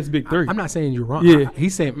 That's the best big three. I'm not saying you're wrong. Yeah,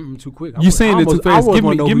 he's saying too quick. You're saying it too fast.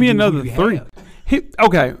 Give me another three.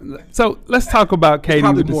 Okay, so let's talk about KD. It's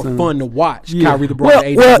probably with the more Suns. fun to watch. Yeah. Kyrie,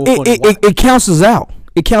 LeBron, well, it cancels out.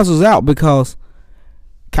 It cancels out because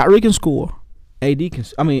Kyrie can score, and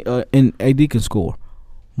AD can score,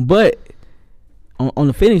 but on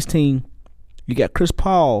the Phoenix team, you got Chris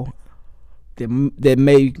Paul that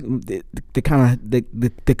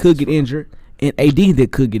could get injured, and AD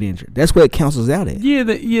that could get injured. That's where it cancels out at.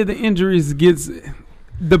 The injuries gets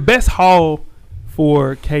the best haul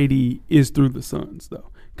for KD is through the Suns though,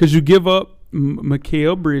 because you give up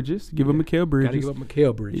Mikal Bridges. Gotta give up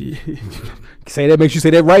Mikal Bridges. Say that. Make sure you say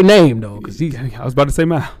that right name though, because I was about to say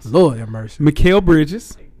Miles. Lord have mercy. Mikal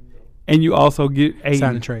Bridges, and you also get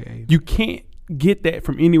sign and trade. You can't get that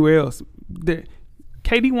from anywhere else.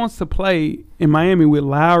 KD wants to play in Miami with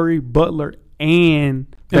Lowry, Butler,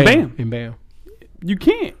 and Bam. And Bam. You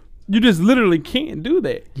can't. You just literally can't do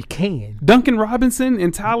that. You can. Duncan Robinson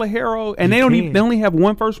and Tyler Herro, and they only have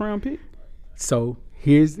one first round pick. So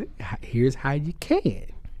here's how you can.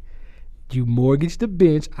 You mortgage the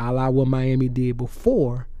bench, a la what Miami did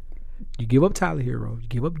before. You give up Tyler Herro, you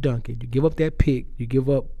give up Duncan, you give up that pick, you give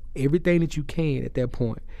up everything that you can at that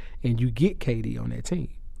point, and you get KD on that team.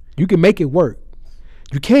 You can make it work.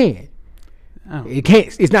 You can. It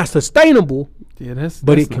can't. It's not sustainable. Yeah,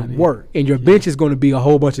 but it can work. And your bench is going to be a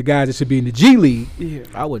whole bunch of guys that should be in the G League. Yeah,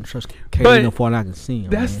 I wouldn't trust KD no far I can see him.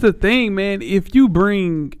 That's the thing, man. If you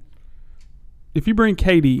bring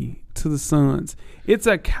KD to the Suns, it's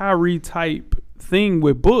a Kyrie type thing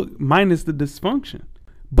with Book minus the dysfunction.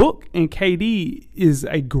 Book and KD is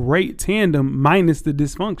a great tandem minus the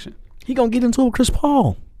dysfunction. He gonna get into it with Chris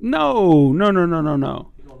Paul. No.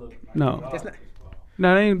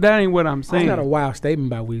 That ain't what I'm saying. That's not a wild statement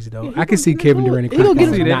by Weezy though. I can see Kevin Durant and Chris Paul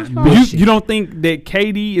not meshing. You don't think that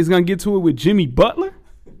KD is gonna get to it with Jimmy Butler?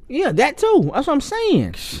 Yeah, that too. That's what I'm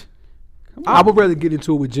saying. I would rather get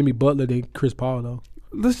into it with Jimmy Butler than Chris Paul though.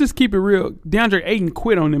 Let's just keep it real. DeAndre Ayton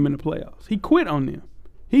quit on them in the playoffs. He quit on them.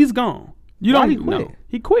 He's gone. Why did he quit? No.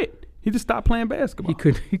 He quit. He just stopped playing basketball.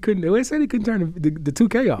 He couldn't. They said he couldn't turn the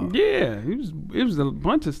 2K off. Yeah, it was a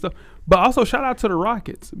bunch of stuff. But also shout out to the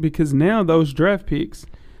Rockets because now those draft picks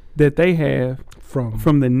that they have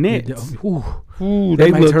from the Nets,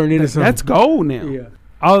 they might turn into something. That's gold now. Yeah.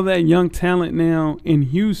 All that young talent now in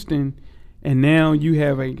Houston, and now you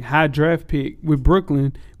have a high draft pick with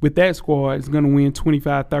Brooklyn. With that squad, it's going to win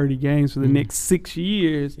 25, 30 games for the next 6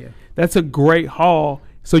 years. Yeah. That's a great haul.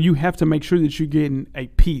 So you have to make sure that you're getting a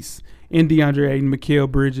piece in DeAndre Ayton,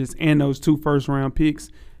 Mikal Bridges, and those 2 first-round picks.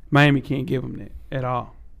 Miami can't give him that at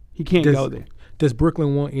all. He can't go there. Does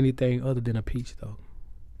Brooklyn want anything other than a piece, though?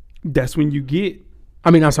 That's when you get.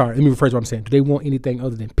 I'm sorry. Let me rephrase what I'm saying. Do they want anything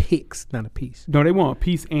other than picks, not a piece? No, they want a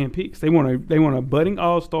piece and picks. They want a budding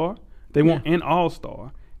all-star. They want an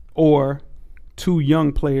all-star or 2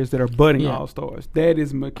 young players that are budding all-stars. That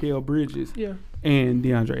is Mikal Bridges and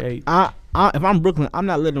DeAndre Ayton. If I'm Brooklyn, I'm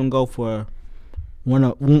not letting them go for one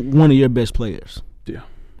of your best players. Yeah,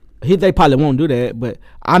 they probably won't do that, but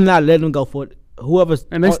I'm not letting them go for whoever's.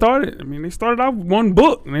 And they started off with one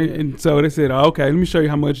book, and so they said, okay, let me show you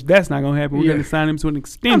how much that's not going to happen. We're going to sign him to an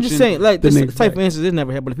extension. I'm just saying, like, say for instance, this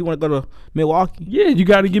never happened. If you want to go to Milwaukee, you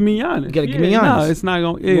got to give me Giannis. You got to give me Giannis. No, it's not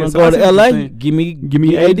going. You want to go to LA? Give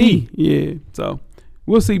me AD. Yeah, so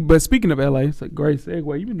we'll see. But speaking of LA, it's a great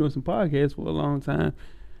segue. You've been doing some podcasts for a long time.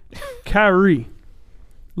 Kyrie,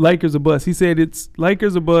 Lakers a bust. He said it's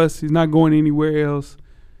Lakers a bust. He's not going anywhere else.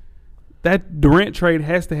 that Durant trade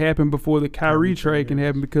has to happen before the Kyrie trade can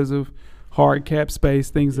happen because of hard cap space,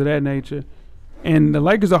 things of that nature. And the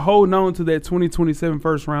Lakers are holding on to that 2027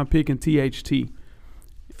 first round pick in THT.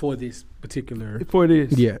 For this particular. For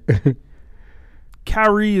this. Yeah.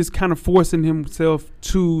 Kyrie is kind of forcing himself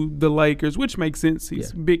to the Lakers, which makes sense.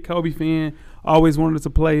 He's a big Kobe fan, always wanted to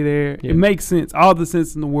play there. Yeah. It makes sense, all the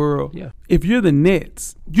sense in the world. Yeah. If you're the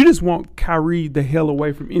Nets, you just want Kyrie the hell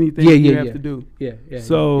away from anything you have to do.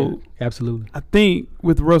 So absolutely. I think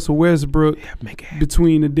with Russell Westbrook,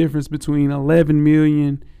 between the difference between $11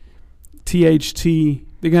 million THT,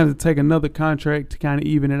 they're going to have to take another contract to kind of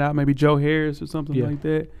even it out. Maybe Joe Harris or something like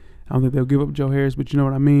that. I don't think they'll give up Joe Harris, but you know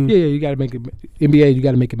what I mean. Yeah, you got to make it. NBA, you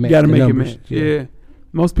got to make it match. You got to make it match. Yeah.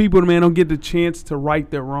 Most people, man, don't get the chance to right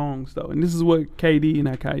their wrongs, though. And this is what Kyrie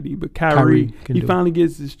he finally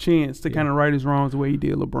gets his chance to kind of right his wrongs the way he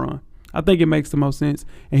did LeBron. I think it makes the most sense,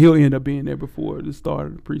 and he'll end up being there before the start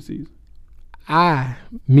of the preseason.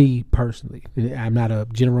 Me personally, I'm not a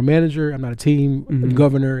general manager. I'm not a team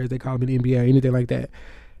governor, as they call them in the NBA, or anything like that.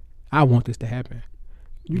 I want this to happen.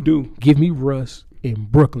 You do. Give me Russ in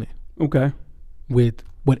Brooklyn. Okay. With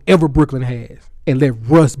whatever Brooklyn has, and let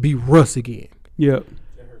Russ be Russ again. Yep.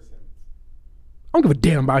 I don't give a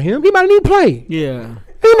damn about him. He might not even play. Yeah.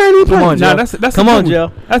 He might not even play. Come on, Joe. That's Come on,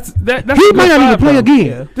 Joe. That's he might not even play again.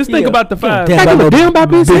 Yeah. Just think about the five. I give a damn about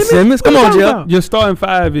Ben Simmons. Come on, Joe. Your starting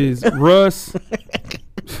five is Russ,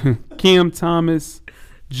 Kim Thomas,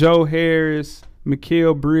 Joe Harris,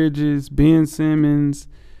 Mikal Bridges, Ben Simmons,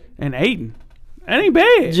 and Ayton. That ain't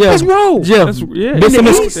bad. Jeff, let's roll.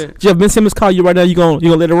 Jeff, Ben Simmons call you right now. You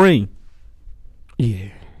gonna let it ring? Yeah.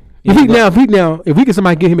 If we get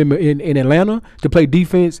somebody get him in Atlanta to play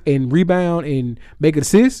defense and rebound and make an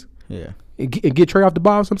assist, and get Trey off the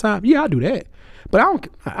ball sometime, I'll do that. But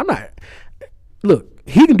I'm not. Look,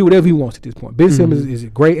 he can do whatever he wants at this point. Ben Simmons is a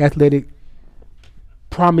great athletic,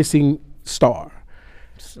 promising star.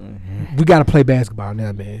 We got to play basketball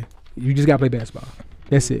now, man. You just got to play basketball.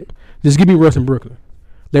 That's it. Just give me Russ in Brooklyn.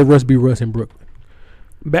 Let Russ be Russ in Brooklyn.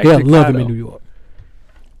 They'll love him in New York.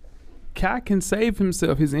 Kai can save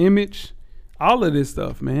himself, his image, all of this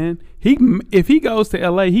stuff, man. If he goes to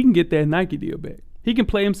LA, he can get that Nike deal back. He can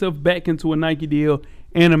play himself back into a Nike deal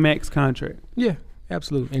and a max contract. Yeah,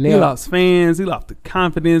 absolutely. And he lost fans. He lost the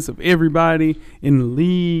confidence of everybody in the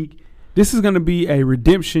league. This is going to be a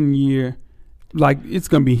redemption year. Like, it's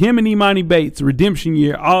going to be him and Emoni Bates, redemption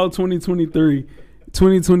year, all 2023,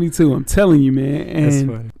 2022. I'm telling you, man. And that's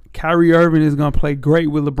funny. Kyrie Irving is going to play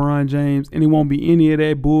great with LeBron James, and it won't be any of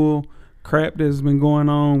that bull crap that's been going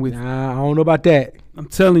on with. Nah, I don't know about that. I'm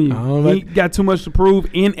telling you, he got too much to prove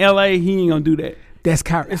in LA. He ain't gonna do that. That's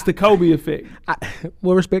Kyrie. It's the Kobe effect.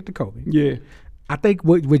 Well, respect to Kobe. Yeah, I think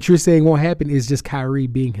what you're saying won't happen is just Kyrie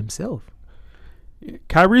being himself. Yeah.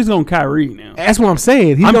 Kyrie's on Kyrie now. That's what I'm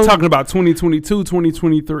saying. I'm talking about 2022,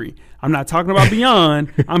 2023. I'm not talking about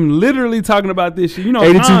beyond. I'm literally talking about this shit.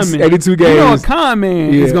 82 games. You know, a con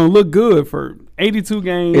man is gonna look good for 82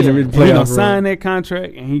 games. He's gonna sign that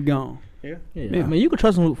contract and he gone. Yeah. I mean, you can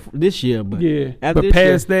trust him this year, but after but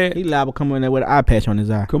past that, he liable to come in there with an eye patch on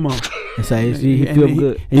his eye. Come on, and say he feels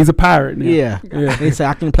good. He's a pirate now. Yeah. He say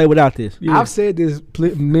I can play without this. Yeah. I've said this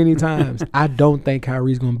many times. I don't think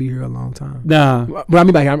Kyrie's gonna be here a long time. Nah, but I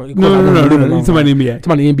mean, like, no. He's talking about the NBA. Talking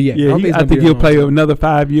about the NBA. Yeah, I think he'll play another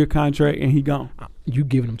 5-year contract and he gone. You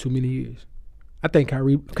giving him too many years. I think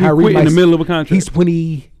Kyrie quit in the middle of a contract. He's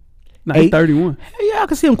 20. He's 31. Yeah, I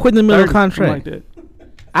can see him quitting in the middle of a contract. Like that.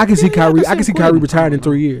 I can see Kyrie. I can see Kyrie retiring in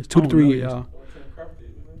 3 years, 2 to 3 years. Y'all.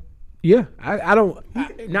 Yeah, I don't.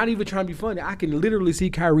 Not even trying to be funny. I can literally see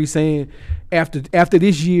Kyrie saying after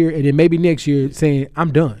this year and then maybe next year saying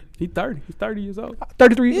I'm done. He's 30. He's 30 years old.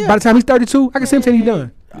 33. Yeah. By the time he's 32, I can see him saying he's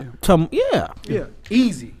done. Yeah.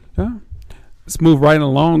 Easy. Yeah. Let's move right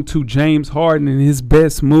along to James Harden and his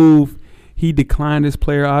best move. He declined his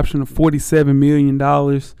player option of $47 million.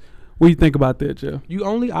 What do you think about that, Jeff? You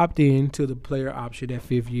only opt in to the player option that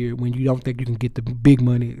 5th year when you don't think you can get the big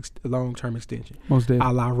money long-term extension. Most definitely.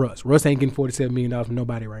 A la Russ. Russ ain't getting $47 million from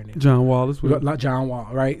nobody right now. John Wall,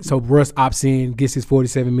 right? So Russ opts in, gets his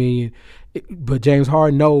 $47 million. But James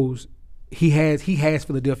Harden knows he has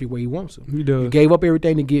Philadelphia where he wants him. He does. You gave up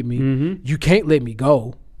everything to get me. Mm-hmm. You can't let me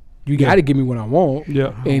go. You got to give me what I want.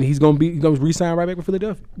 Yeah. And he's gonna re-sign right back with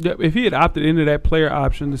Philadelphia. Yeah. If he had opted into that player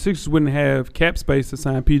option, the Sixers wouldn't have cap space to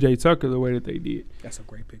sign PJ Tucker the way that they did. That's a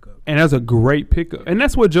great pickup. And that's a great pickup. And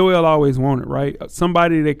that's what Joel always wanted, right?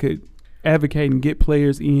 Somebody that could advocate and get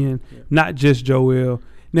players in, not just Joel.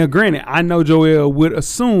 Now, granted, I know Joel would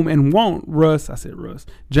assume and want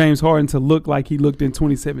James Harden to look like he looked in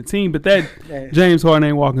 2017, but that James Harden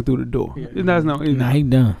ain't walking through the door. Yeah. He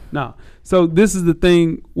done. No. So this is the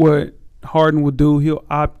thing what Harden will do. He'll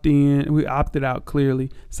opt in. We opted out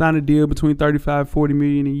clearly. Sign a deal between $35-40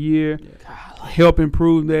 million a year. Help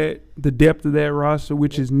improve the depth of that roster,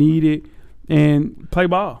 which is needed, and play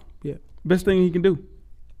ball. Yeah. Best thing he can do.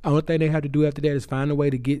 Only thing they have to do after that is find a way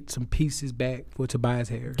to get some pieces back for Tobias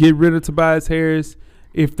Harris. Get rid of Tobias Harris.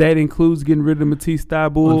 If that includes getting rid of Matisse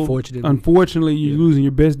Thybulle, unfortunately, you're losing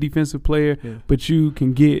your best defensive player, but you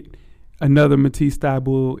can get another Matisse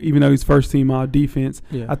Thybulle, even though he's first team all defense.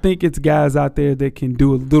 Yeah. I think it's guys out there that can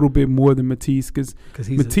do a little bit more than Matisse because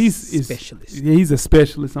Matisse is specialist. He's a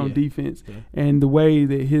specialist on defense, and the way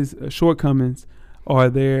that his shortcomings are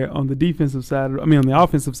there on the defensive side, on the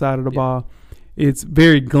offensive side of the ball, it's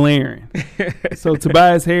very glaring. So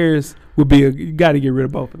Tobias Harris would be you got to get rid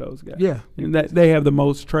of both of those guys. Yeah, and that they have the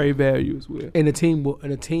most trade values with. And a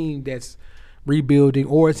team that's rebuilding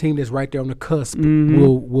or a team that's right there on the cusp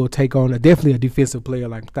will take on definitely a defensive player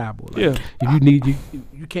like Thybulle. If you need you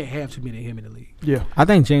can't have too many of him in the league. Yeah, I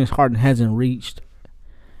think James Harden hasn't reached.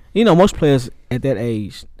 Most players at that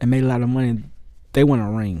age and made a lot of money, they want a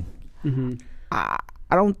ring. Mm-hmm. I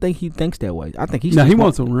don't think he thinks that way. I think he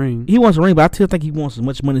wants a ring. He wants a ring, but I still think he wants as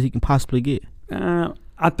much money as he can possibly get. I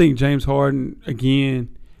think James Harden again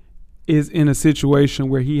is in a situation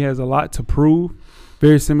where he has a lot to prove.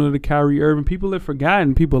 Very similar to Kyrie Irving. People have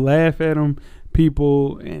forgotten. People laugh at him.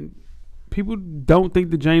 People don't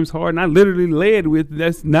think that James Harden. I literally led with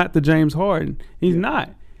that's not the James Harden. He's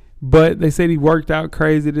not. But they said he worked out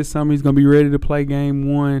crazy this summer. He's going to be ready to play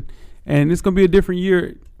game 1. And it's going to be a different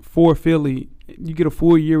year for Philly. You get a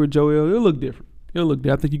full year with Joel, it'll look different. I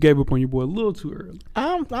think you gave up on your boy a little too early.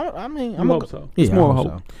 I hope so. It's more hope.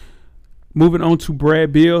 So. Moving on to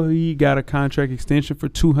Brad Beal, he got a contract extension for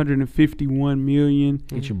 $251 million.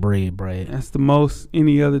 Get your bread, Brad. That's the most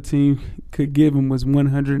any other team could give him was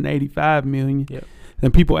 $185 million. Yep.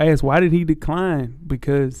 And people ask, why did he decline?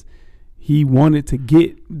 Because he wanted to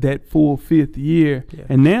get that full 5th year. Yeah.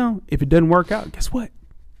 And now, if it doesn't work out, guess what?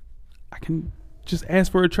 I can just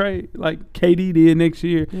ask for a trade like KD did next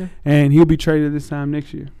year, and he'll be traded this time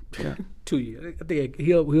next year. Yeah. 2 years. I think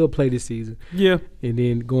he'll play this season. Yeah. And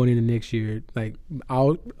then going into next year, like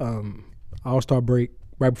All-Star break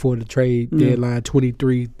right before the trade deadline,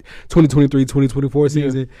 2023-2024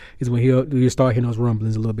 season is when he'll start hitting those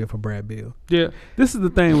rumblings a little bit for Brad Beal. Yeah. This is the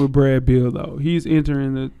thing with Brad Beal, though. He's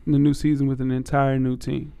entering the new season with an entire new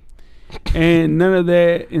team. And none of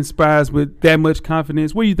that inspires with that much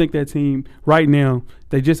confidence. What do you think that team right now?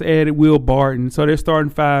 They just added Will Barton, so their starting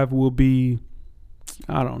 5 will be,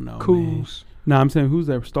 I don't know, Kuz. No, I'm saying who's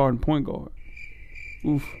their starting point guard?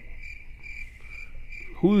 Oof.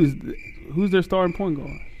 Who's their starting point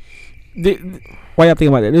guard? Why y'all think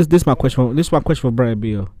about that? This is my question. This is my question for Brad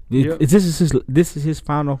Beal. This is his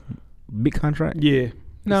final big contract? Yeah.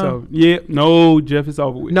 No, Jeff, it's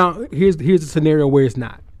over with. No, here's the scenario where it's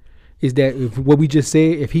not. Is that if what we just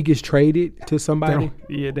said, if he gets traded to somebody?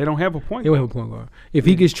 They don't have a point guard. They don't have a point guard. If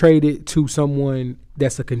he gets traded to someone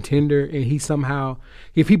that's a contender and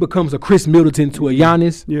if he becomes a Chris Middleton to a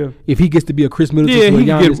Giannis, if he gets to be a Chris Middleton to a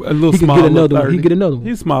Giannis, he can get another one. He can get another one.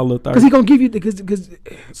 He's small little 30. Because he's going to give you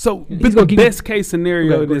but the best case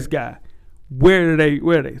scenario of this guy, where are they?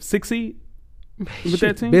 6th seed with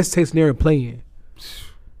that team? Best case scenario playing.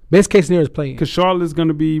 Best case scenario is playing. Because Charlotte's going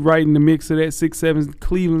to be right in the mix of that 6-7.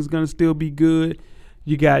 Cleveland's going to still be good.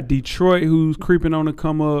 You got Detroit, who's creeping on to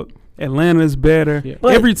come up. Atlanta's better. Yeah.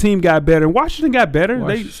 Every team got better. Washington got better.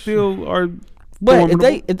 They still are. But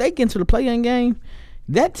if they get into the play-in game,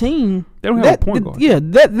 that team, they don't have a point guard. Yeah,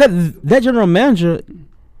 that general manager,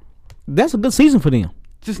 that's a good season for them.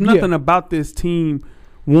 Just nothing about this team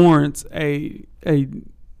warrants it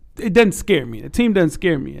doesn't scare me. The team doesn't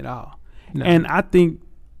scare me at all. No. And I think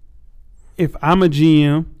if I'm a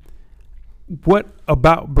GM, what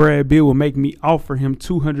about Brad Beal will make me offer him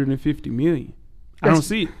 $250 million? I don't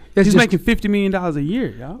see it. He's making $50 million a year,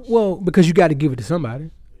 y'all. Well, because you got to give it to somebody.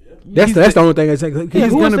 That's the only thing I say.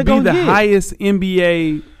 He's going to be the highest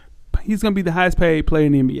NBA. He's going to be the highest paid player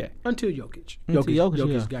in the NBA until Jokic.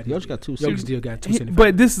 Jokic got 2. Jokic still got 275.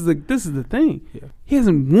 But this is the thing. Yeah. He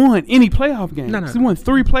hasn't won any playoff games. No. He won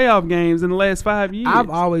 3 playoff games in the last 5 years. I've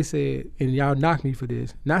always said, and y'all knock me for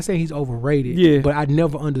this, not saying he's overrated, but I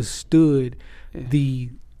never understood the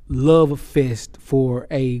love fest for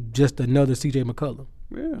just another CJ McCollum.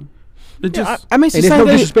 Yeah. And there's no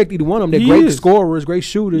disrespect to either one of them. They're great scorers, great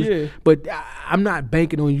shooters, but I'm not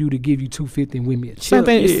banking on you to give you $250 and win me a chip.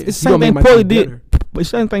 It's the same thing Portland did. But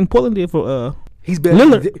same thing Portland did for He's better.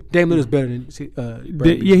 Dame Lillard's better than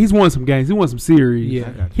Brad Beal. Yeah, he's won some games. He won some series.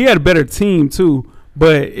 Yeah, he had a better team too,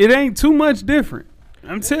 but it ain't too much different.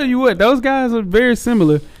 I'm telling you what, those guys are very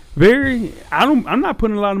similar. I'm not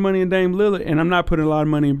putting a lot of money in Dame Lillard, and I'm not putting a lot of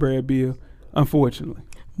money in Brad Beal, unfortunately.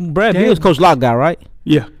 Brad Beal's Coach Lock guy, right?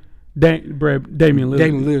 Yeah. Damian Lillard.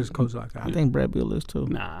 Dame Lillard's Coach Lock guy. I think Brad Beal is too.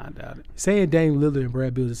 Nah, I doubt it. Saying Dame Lillard and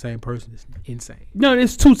Brad Beal is the same person is insane. No,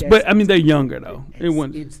 it's two. But I mean, they're younger though. It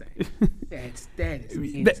wasn't insane. That is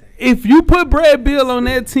insane. If you put Brad Beal on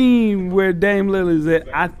that team where Dame Lillard is at,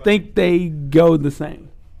 I think they go the same.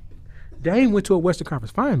 Dame went to a Western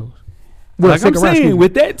Conference Finals. Like I'm saying,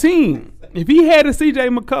 with that team, if he had a C.J.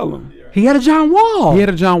 McCollum, he had a John Wall. He had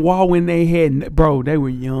a John Wall when they were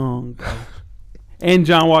young, bro. And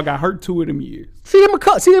John Wall got hurt 2 of them years. C.J.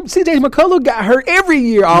 McCollum got hurt every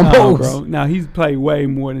year almost. No, bro. Now he's played way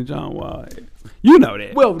more than John Wall. You know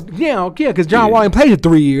that. Well, yeah, because John Wall ain't played for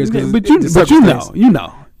 3 years. But you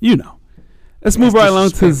know. Let's move right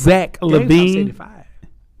along to Zach LaVine.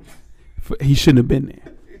 He shouldn't have been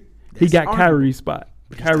there. He got Kyrie's spot.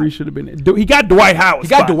 Kyrie should have been there. He got Dwight Howard's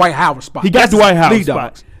spot. He got Dwight Howard's spot. He got Dwight Howard's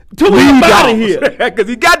spot. Leave out of here. Because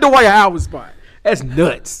he got Dwight Howard's spot. That's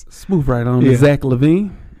nuts. Let's move right on to Zach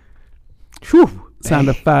LaVine. Signed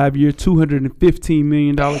a 5-year, $215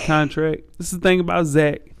 million contract. This is the thing about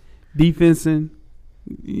Zach. Defensing.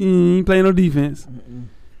 He ain't playing no defense.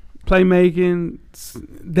 Playmaking.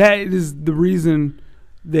 That is the reason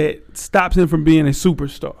that stops him from being a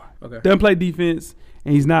superstar. Okay. Doesn't play defense,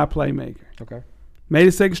 and he's not a playmaker. Okay. Made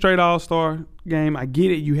a second straight All-Star game. I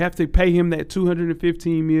get it. You have to pay him that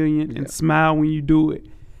 $215 million and smile when you do it.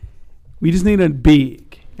 We just need a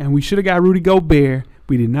big, and we should have got Rudy Gobert.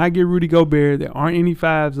 We did not get Rudy Gobert. There aren't any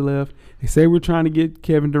 5s left. They say we're trying to get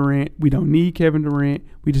Kevin Durant. We don't need Kevin Durant.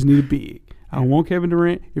 We just need a big. I don't want Kevin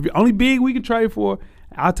Durant. If the only big we can trade for,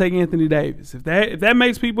 I'll take Anthony Davis. If that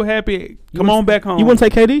makes people happy, come on back home. You want to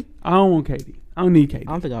take KD? I don't want KD. I don't need KD.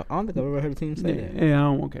 I don't think I've ever heard a team say that. Yeah, I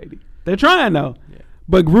don't want KD. They're trying though. Yeah.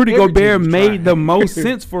 But Rudy Gobert made the most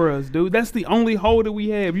sense for us, dude. That's the only hole that we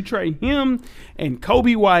have. You trade him and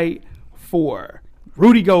Kobe White for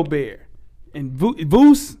Rudy Gobert. And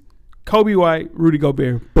Voos, Kobe White, Rudy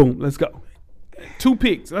Gobert. Boom, let's go. 2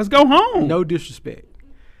 picks. Let's go home. No disrespect.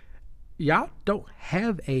 Y'all don't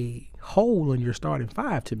have a hole in your starting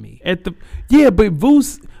 5 to me. But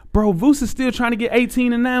Voos is still trying to get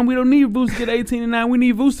 18-9. We don't need Voos to get 18-9. We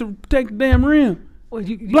need Voos to protect the damn rim. Well,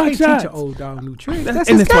 you can't teach an old dog new tricks. That's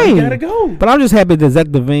his game. Why he gotta go. But I'm just happy that Zach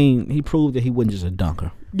LaVine, he proved that he wasn't just a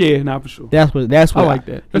dunker. Yeah, not for sure. That's what I like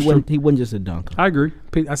that. He wasn't just a dunker. I agree.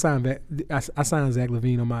 I signed Zach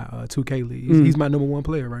LaVine on my 2K league. He's my number 1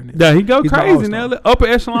 player right now. Yeah, he go crazy now. Upper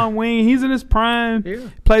echelon wing. He's in his prime. Yeah.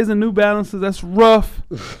 Plays in New Balances. That's rough.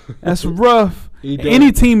 That's rough.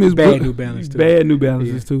 Any team is bad New Balance too. Bad New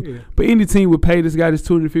Balances too. Yeah. But any team would pay this guy this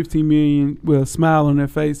 $215 million with a smile on their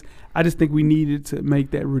face. I just think we needed to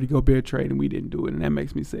make that Rudy Gobert trade, and we didn't do it, and that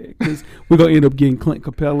makes me sad because we're gonna end up getting Clint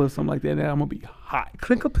Capella or something like that. And I'm gonna be hot.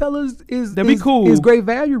 Clint Capella is cool. Is great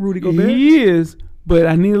value, Rudy Gobert. He is, but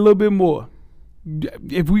I need a little bit more.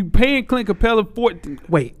 If we paying Clint Capella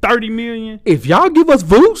 $30 million, if y'all give us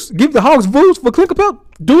Voos, give the Hawks Voos for Clint Capella,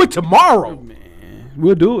 do it tomorrow. Oh, man,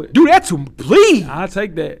 we'll do it. Do that to me, please. I'll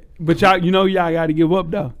take that. But y'all got to give up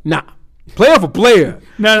though. Nah. Player for player.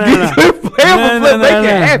 No. Player for player. Make it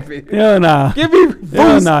happen. Hell nah. Give me Voos.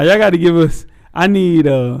 Hell nah. Y'all got to give us. I need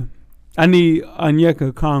Onyeka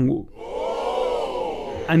Okongwu.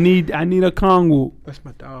 I need a Okongwu. That's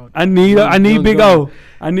my dog. I need Big O.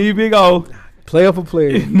 I need Big O. Player for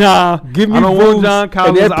player. Nah. Give me I don't want John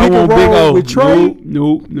Collins. I want Big O. With Trey.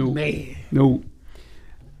 Nope. Man. Nope.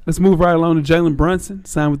 Let's move right along to Jalen Brunson.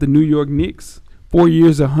 Signed with the New York Knicks. 4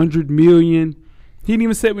 years, $100 million. He didn't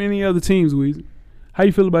even set with any other teams, Weezy. How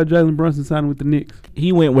you feel about Jalen Brunson signing with the Knicks?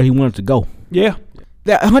 He went where he wanted to go. Yeah.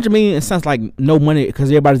 That $100 million, it sounds like no money because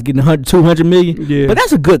everybody's getting $200 million. Yeah. But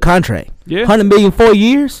that's a good contract. Yeah. $100 million 4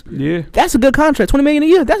 years. Yeah. That's a good contract. $20 million a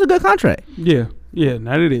year. That's a good contract. Yeah. Yeah.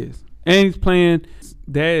 That it is. And he's playing.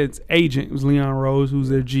 Dad's agent was Leon Rose, who's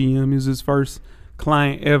their GM. He was his first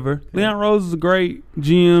client ever. Leon Rose is a great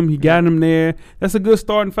GM. He got him there. That's a good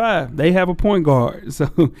starting 5. They have a point guard. So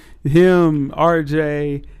him,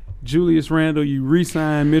 RJ, Julius Randle, you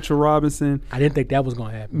re-sign Mitchell Robinson. I didn't think that was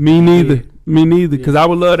going to happen. Me neither. Because I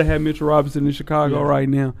would love to have Mitchell Robinson in Chicago right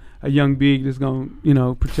now. A young big that's going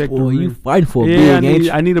to, protect the rim. You fighting for a big, ain't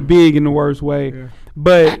you? I need a big in the worst way. Yeah.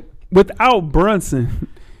 But without Brunson,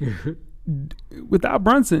 the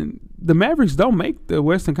Mavericks don't make the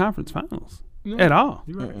Western Conference Finals. No, at all.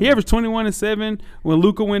 Right. He averaged 21-7 when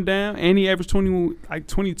Luka went down, and he averaged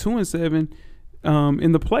 22-7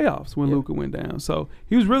 in the playoffs when Luka went down. So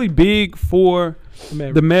he was really big for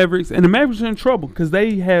the Mavericks. And the Mavericks are in trouble because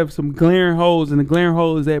they have some glaring holes, and the glaring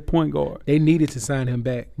hole is at point guard. They needed to sign him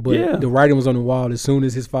back, but the writing was on the wall as soon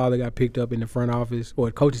as his father got picked up in the front office, or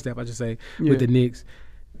coaching staff, I should say, with the Knicks.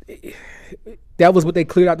 That was what they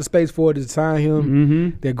cleared out the space for, to sign him.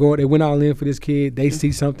 Mm-hmm. They went all in for this kid. They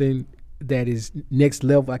see something that is next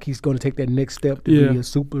level, like he's going to take that next step to be a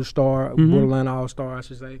superstar, borderline all-star, I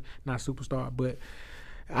should say. Not superstar, but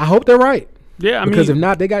I hope they're right. Yeah, because if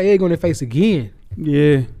not, they got egg on their face again.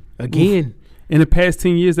 Yeah. Again. Oof. In the past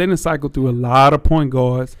 10 years, they done cycled through a lot of point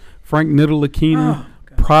guards. Frank Ntilikina,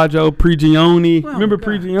 Prajo Prigioni. Remember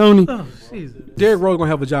Prigioni? Oh, Jesus. Derrick Rose going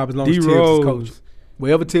to have a job as long as Tibbs is coaching.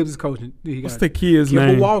 Wherever Tibbs is coaching, what's the kid's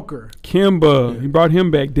name? Kemba Walker. He brought him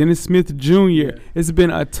back. Dennis Smith Jr. It's been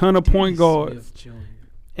a ton of point guards.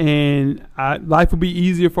 And life will be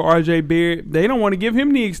easier for R.J. Barrett. They don't want to give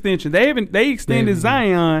him the extension. They extended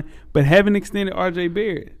Zion, but haven't extended R.J.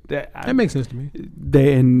 Barrett. That makes sense to me.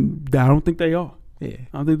 I don't think they are. Yeah,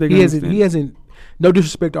 I don't think they. He hasn't. No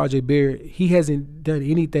disrespect to R.J. Barrett. He hasn't done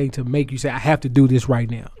anything to make you say I have to do this right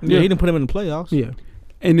now. Yeah, he didn't put him in the playoffs. Yeah,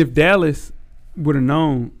 and if Dallas would have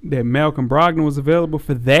known that Malcolm Brogdon was available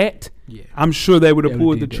for that, I'm sure they would have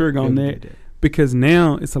pulled the trigger on that. Because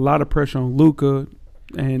now it's a lot of pressure on Luka,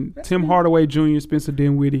 and Tim Hardaway Jr., Spencer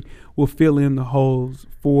Dinwiddie will fill in the holes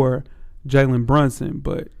for Jalen Brunson.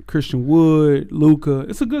 But Christian Wood, Luka,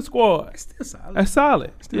 it's a good squad. It's still solid. That's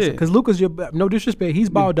solid. Because Luka's no disrespect, he's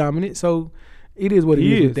ball dominant, so it is what it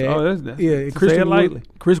is with that. Oh, that's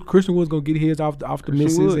Christian Wood's gonna get his off the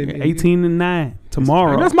misses. And 18-9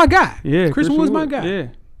 tomorrow. That's my guy. Yeah, Christian Wood's my guy.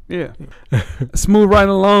 Yeah. Smooth right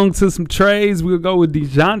along to some trades. We'll go with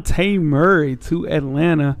DeJounte Murray to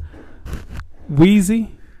Atlanta.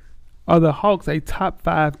 Weezy, are the Hawks a top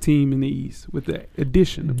 5 team in the East with the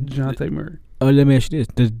addition of DeJounte Murray? Let me ask you this: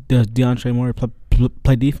 Does DeJounte Murray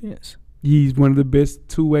play defense? He's one of the best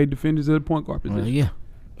two-way defenders of the point guard position. Yeah.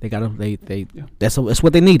 They got him. That's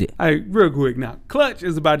what they needed. Hey, real quick now. Clutch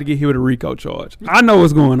is about to get hit with a RICO charge. I know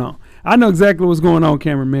what's going on. I know exactly what's going on,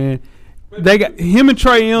 cameraman. They got him and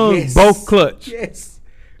Trae Young both clutch. Yes.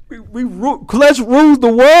 Clutch rules the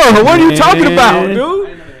world. What are you talking about,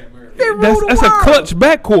 dude? That's a clutch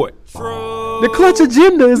backcourt. The clutch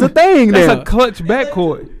agenda is a thing now. That's a clutch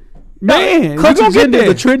backcourt. Man, clutch agenda is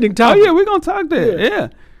a trending topic. Oh, yeah, we're going to talk that. Yeah.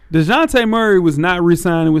 DeJounte Murray was not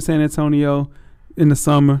re-signing with San Antonio in the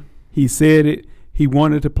summer. He said it. He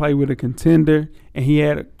wanted to play with a contender, and he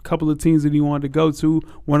had a couple of teams that he wanted to go to.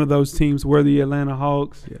 One of those teams were the Atlanta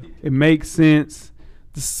Hawks. Yeah. It makes sense.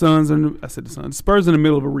 The Spurs in the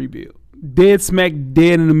middle of a rebuild. Dead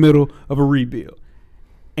in the middle of a rebuild.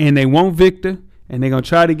 And they want Victor, and they're going to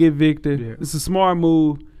try to get Victor. Yeah. It's a smart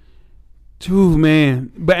move. Ooh,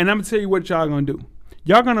 man. And I'm going to tell you what y'all going to do.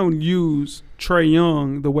 Y'all going to use Trae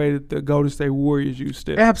Young the way that the Golden State Warriors use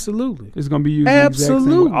Steph. Absolutely. It's going to be used the exact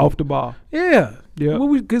same way, off the ball. Yeah. Yeah.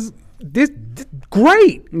 Because this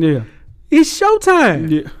great. Yeah. It's showtime.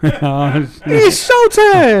 Yeah. It's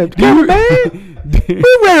showtime. We're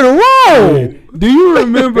ready to roll. Yeah. Do you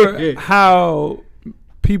remember how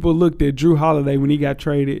people looked at Drew Holiday when he got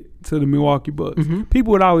traded to the Milwaukee Bucks? Mm-hmm.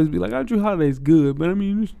 People would always be like, Drew Holiday's good, but I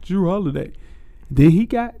mean, it's Drew Holiday. Then he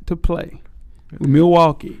got to play with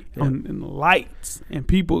Milwaukee in the lights, and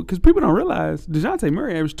because people don't realize DeJounte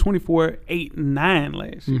Murray averaged 24, 8, and 9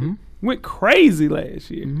 last year. Mm-hmm. Went crazy last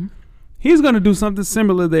year. Mm-hmm. He's going to do something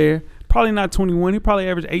similar there. Probably not 21. He probably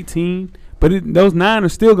averaged 18, but those 9 are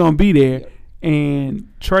still going to be there. And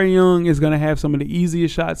Trae Young is going to have some of the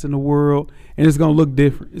easiest shots in the world, and it's going to look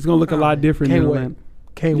different. It's going to look a lot different.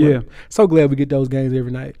 Can't wait. So glad we get those games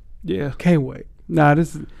every night. Yeah. Can't wait. Nah,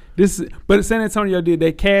 this is. But San Antonio did.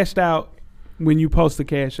 They cashed out when you post to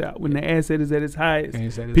cash out. When the asset is at its highest.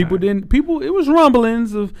 It was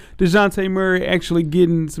rumblings of DeJounte Murray actually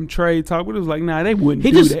getting some trade talk, but it was like, nah, they wouldn't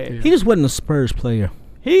do that. He just wasn't a Spurs player.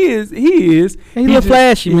 He is. He's a little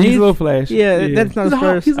flashy, man. He's a little flashy. Yeah, that's not a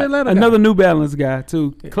Spurs. He's Atlanta another New Balance guy,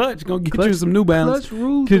 too. Clutch going to get you some New Balance. Clutch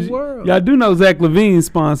rules the world. Y'all do know Zach LaVine's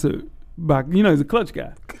sponsored by, he's a Clutch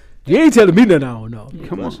guy. You ain't telling me nothing I don't know.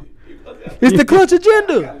 Come on. It's the Clutch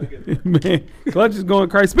agenda. Man, Clutch is going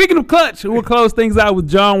crazy. Speaking of Clutch, we'll close things out with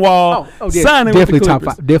John Wall signing with the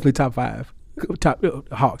Clippers. Definitely top 5. Top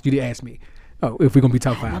Hawks, you didn't ask me. Oh, if we're going to be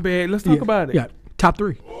top 5. My bad. Let's talk about it. Yeah, top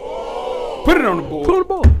 3. Put it on the board. Put it on the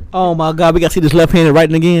board. Oh, my God. We got to see this left-handed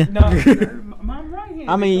writing again. No, my right hand.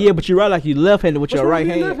 I mean, yeah, but you're right like you left-handed with your right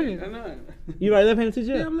hand. You write left-handed too,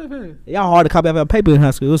 Jeff? Yeah, I'm left-handed. Y'all hard to copy out paper in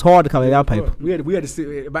high school. It was hard to copy out paper. We had to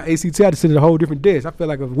sit about ACT. I had to sit at a whole different desk. I felt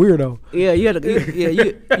like a weirdo. Yeah, you had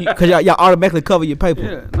to. Because y'all automatically cover your paper.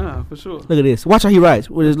 Yeah, nah, for sure. Look at this. Watch how he writes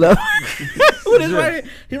with his left. With his right.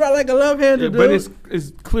 He write like a left-handed dude. But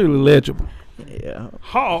it's clearly legible. Yeah.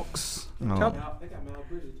 Hawks. Oh.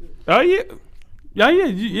 Oh yeah.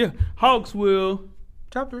 Yeah. Hawks will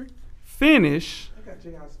Top 3. finish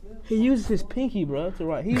He uses his pinky, bro, to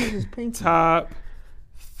write. He uses his pinky. top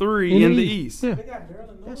 3 in the East. Yeah.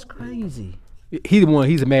 That's crazy. He the one.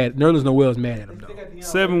 He's mad. Nerlens Noel's mad at him though.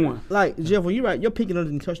 7-1. Like, Jeff, when you write, your pinky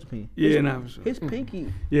doesn't touch the pen. Yeah, nah, for sure. His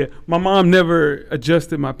pinky. Yeah, my mom never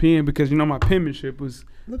adjusted my pen because my penmanship was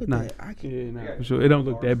Look at nah. that. I can't. Yeah, nah, for sure. It don't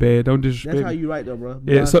look that bad. Don't disrespect. That's how me. you write, though, bro.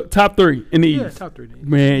 Yeah, so top 3 in the Yeah, East. top 3.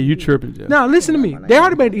 Man, you tripping, Jeff. Now listen to me. They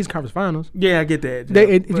already made the East Conference Finals. Yeah, I get that.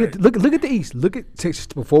 Jeff. Look at the East. Look at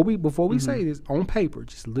before we say this on paper.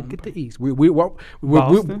 Just look at the East.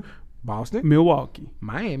 Boston, Milwaukee,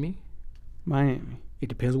 Miami. It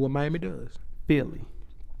depends on what Miami does. Philly.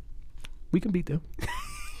 We can beat them.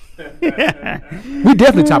 We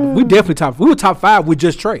definitely top. We were top 5 with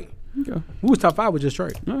just Trey. Okay. We was top 5 with just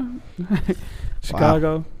Trey.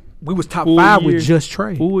 Chicago. We was top Full 5 year. with just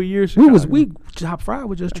Trey. Full year Chicago. We top 5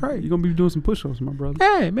 with just Trey. You're going to be doing some push-ups, my brother.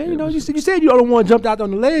 Yeah, man. You said you don't want to jump out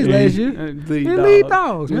on the legs last year. Lead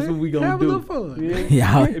dogs, man. That's what we going to Have do. a little fun.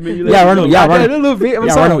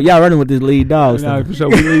 Y'all running with this lead dogs. Nah, for sure.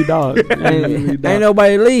 We lead dogs. Ain't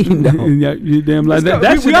nobody leading, though. Yeah, you damn like that.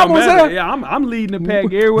 That shit don't matter. Yeah, I'm leading the pack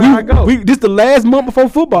everywhere I go. This the last month before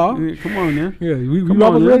football. Yeah, come on, man. Yeah, we Come on,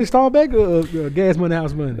 almost man. ready to start back gas money,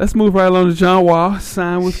 house money. Let's move right along to John Wall.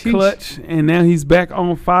 Signed with Sheesh. Clutch, and now he's back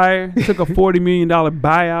on fire. Took a $40 million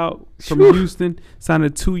buyout from Phew. Houston. Signed a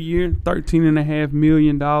 2-year, $13.5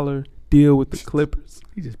 million deal with the Clippers.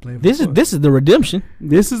 He just playing. This is the redemption.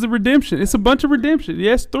 This is a redemption. It's a bunch of redemption.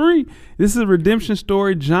 Yes, 3. This is a redemption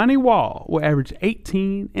story. Johnny Wall will average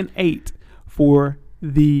 18 and 8 for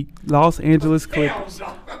the Los Angeles Clippers.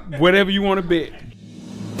 Whatever you want to bet.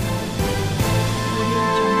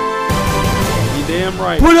 You damn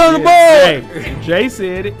right. Put it on the board. Hey, Jay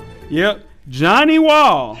said it. Yep. Johnny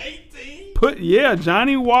Wall. 18?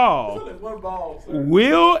 Johnny Wall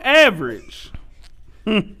will average.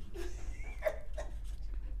 Can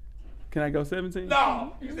I go 17?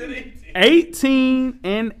 No, you said 18. 18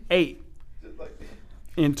 and 8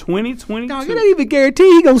 in 2022. Dog, it ain't even guaranteed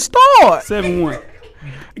he gonna start. 7-1.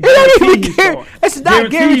 It ain't even guaranteed. It's not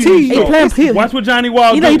guaranteed. He playing- Watch what Johnny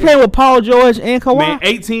Wall You know do. he playing with Paul George and Kawhi. Man,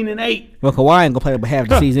 18 and 8. Well, Kawhi ain't gonna play but half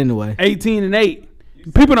the season anyway. 18 and 8.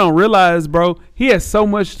 People don't realize, bro, he has so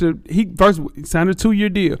much to. He signed a 2-year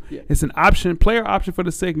deal. Yeah. It's an player option for the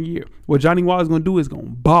 2nd year. What Johnny Wall is going to do is going to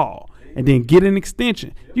ball and then get an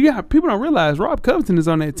extension. People don't realize Rob Covington is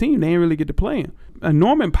on that team. They ain't really get to play him.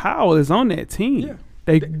 Norman Powell is on that team. Yeah.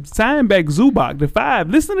 They signed back Zubac, the 5.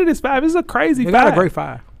 Listen to this 5. This is a crazy 5. They got a great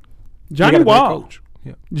 5. Johnny Wall,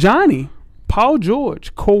 yeah. Johnny, Paul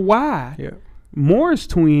George, Kawhi, yeah. Morris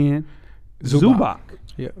twin, Zubac.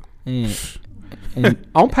 Yeah. And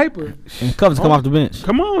on paper, and Covington come off the bench.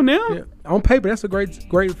 Come on now. Yeah. On paper, that's a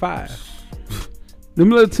great 5. Them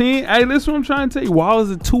little 10. Hey, listen what I'm trying to tell you. Wall is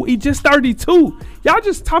a 2. He just 32. Y'all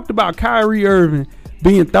just talked about Kyrie Irving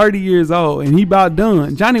being 30 years old and he about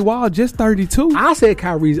done. Johnny Wall just 32. I said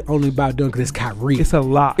Kyrie's only about done because it's Kyrie. It's a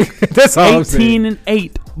lot. That's all I'm saying. 18 and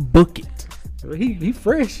 8. Book it. He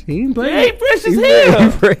fresh. He ain't playing. Yeah, he fresh as hell. He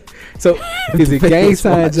fresh. So is it game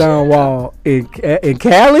sign John Wall in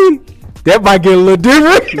Cali? That might get a little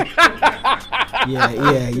different.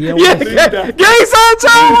 Yeah. Gang sign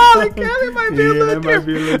John Wall in Cali might be a little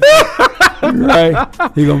different.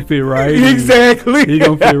 Right. He gonna fit right in. Exactly. He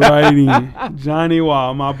gonna fit right in. Johnny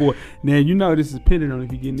Wall, my boy. Now you know this is dependent on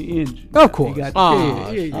if he getting the injury. Of course. Yeah.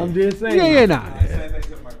 I'm just saying.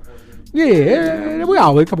 Yeah, we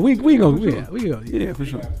always come. We gonna. Yeah, for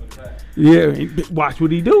sure. Yeah, watch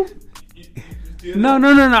what he do. No.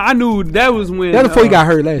 I knew that was when. That was before he got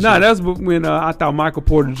hurt last year. No, that's when I thought Michael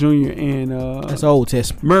Porter Jr. and that's Old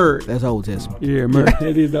Testament. Murray. That's Old Testament. Yeah, Murray.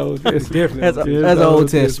 That is the Old Testament. That's Old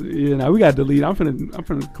Testament. Yeah, now we got to delete. I'm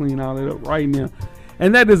finna clean all that up right now.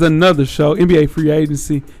 And that is another show, NBA Free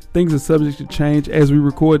Agency. Things are subject to change as we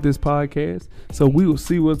record this podcast. So we will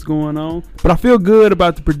see what's going on. But I feel good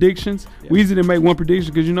about the predictions. Yeah. Weezy didn't make one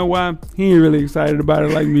prediction because you know why? He ain't really excited about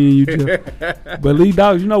it like me and you, Jeff. But Lee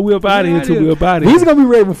Dogs, we're up out of here until we're up out of here. He's going to be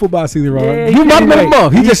ready for football season, Ron. Yeah, he might make a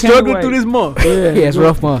month. He just struggling through this month. Yeah, it's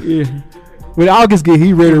rough month. Yeah. When August get,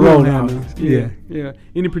 he ready to roll now. Yeah.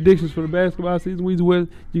 Any predictions for the basketball season, Weezy? What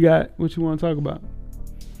you got? What you want to talk about?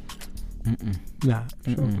 Nah.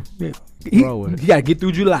 Yeah. Roll with it. He got to get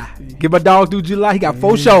through July. Get my dog through July. He got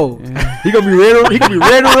 4 shows. Yeah. He gonna be ready. He gonna be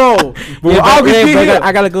ready to roll. But when August get here,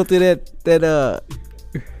 I gotta go through that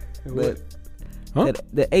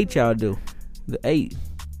eight y'all do. The 8.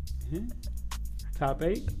 Top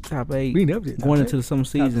 8. Top 8. We never did going top into the summer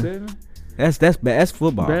season. Top 7. That's bad. That's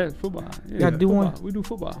football. Bad football. Yeah, Gotta do football. one. We do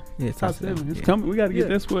football. Yeah, top 7. It's coming. We got to get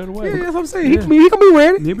that squared away. Yeah, that's what I'm saying. Yeah. He gonna be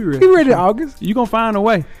ready. He'll be ready. He ready in August. You gonna find a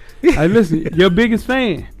way. Hey, listen, your biggest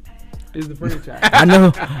fan is the franchise. I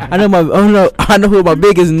know who my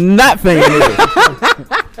biggest not fan is.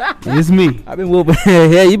 It's me. I've been whooping.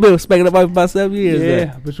 Yeah, you been respecting about 7 years.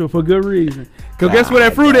 Yeah, but sure, for good reason. Cause guess where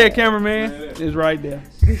that fruit at, cameraman? Is right there.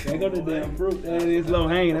 There go the damn fruit. That is low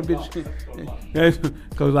hanging. That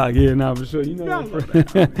bitch. Cause like, yeah, nah, for sure. You know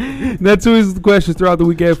that. That too is the questions throughout the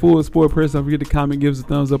week at Full Sport Press. Don't forget to comment, give us a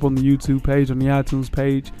thumbs up on the YouTube page, on the iTunes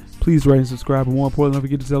page. Please rate and subscribe. And more importantly, don't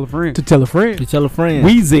forget to tell a friend. To tell a friend. To tell a friend.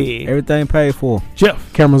 Weezy. Everything paid for.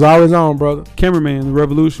 Jeff. Camera's always on, brother. Cameraman, the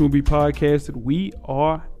revolution will be podcasted. We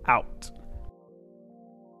are out.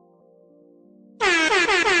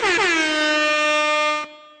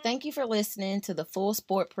 Thank you for listening to the Full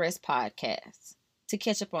Sport Press podcast. To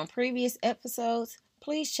catch up on previous episodes,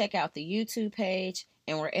 please check out the YouTube page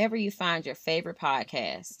and wherever you find your favorite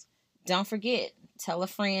podcast. Don't forget, tell a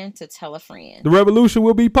friend to tell a friend. The revolution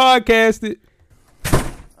will be podcasted.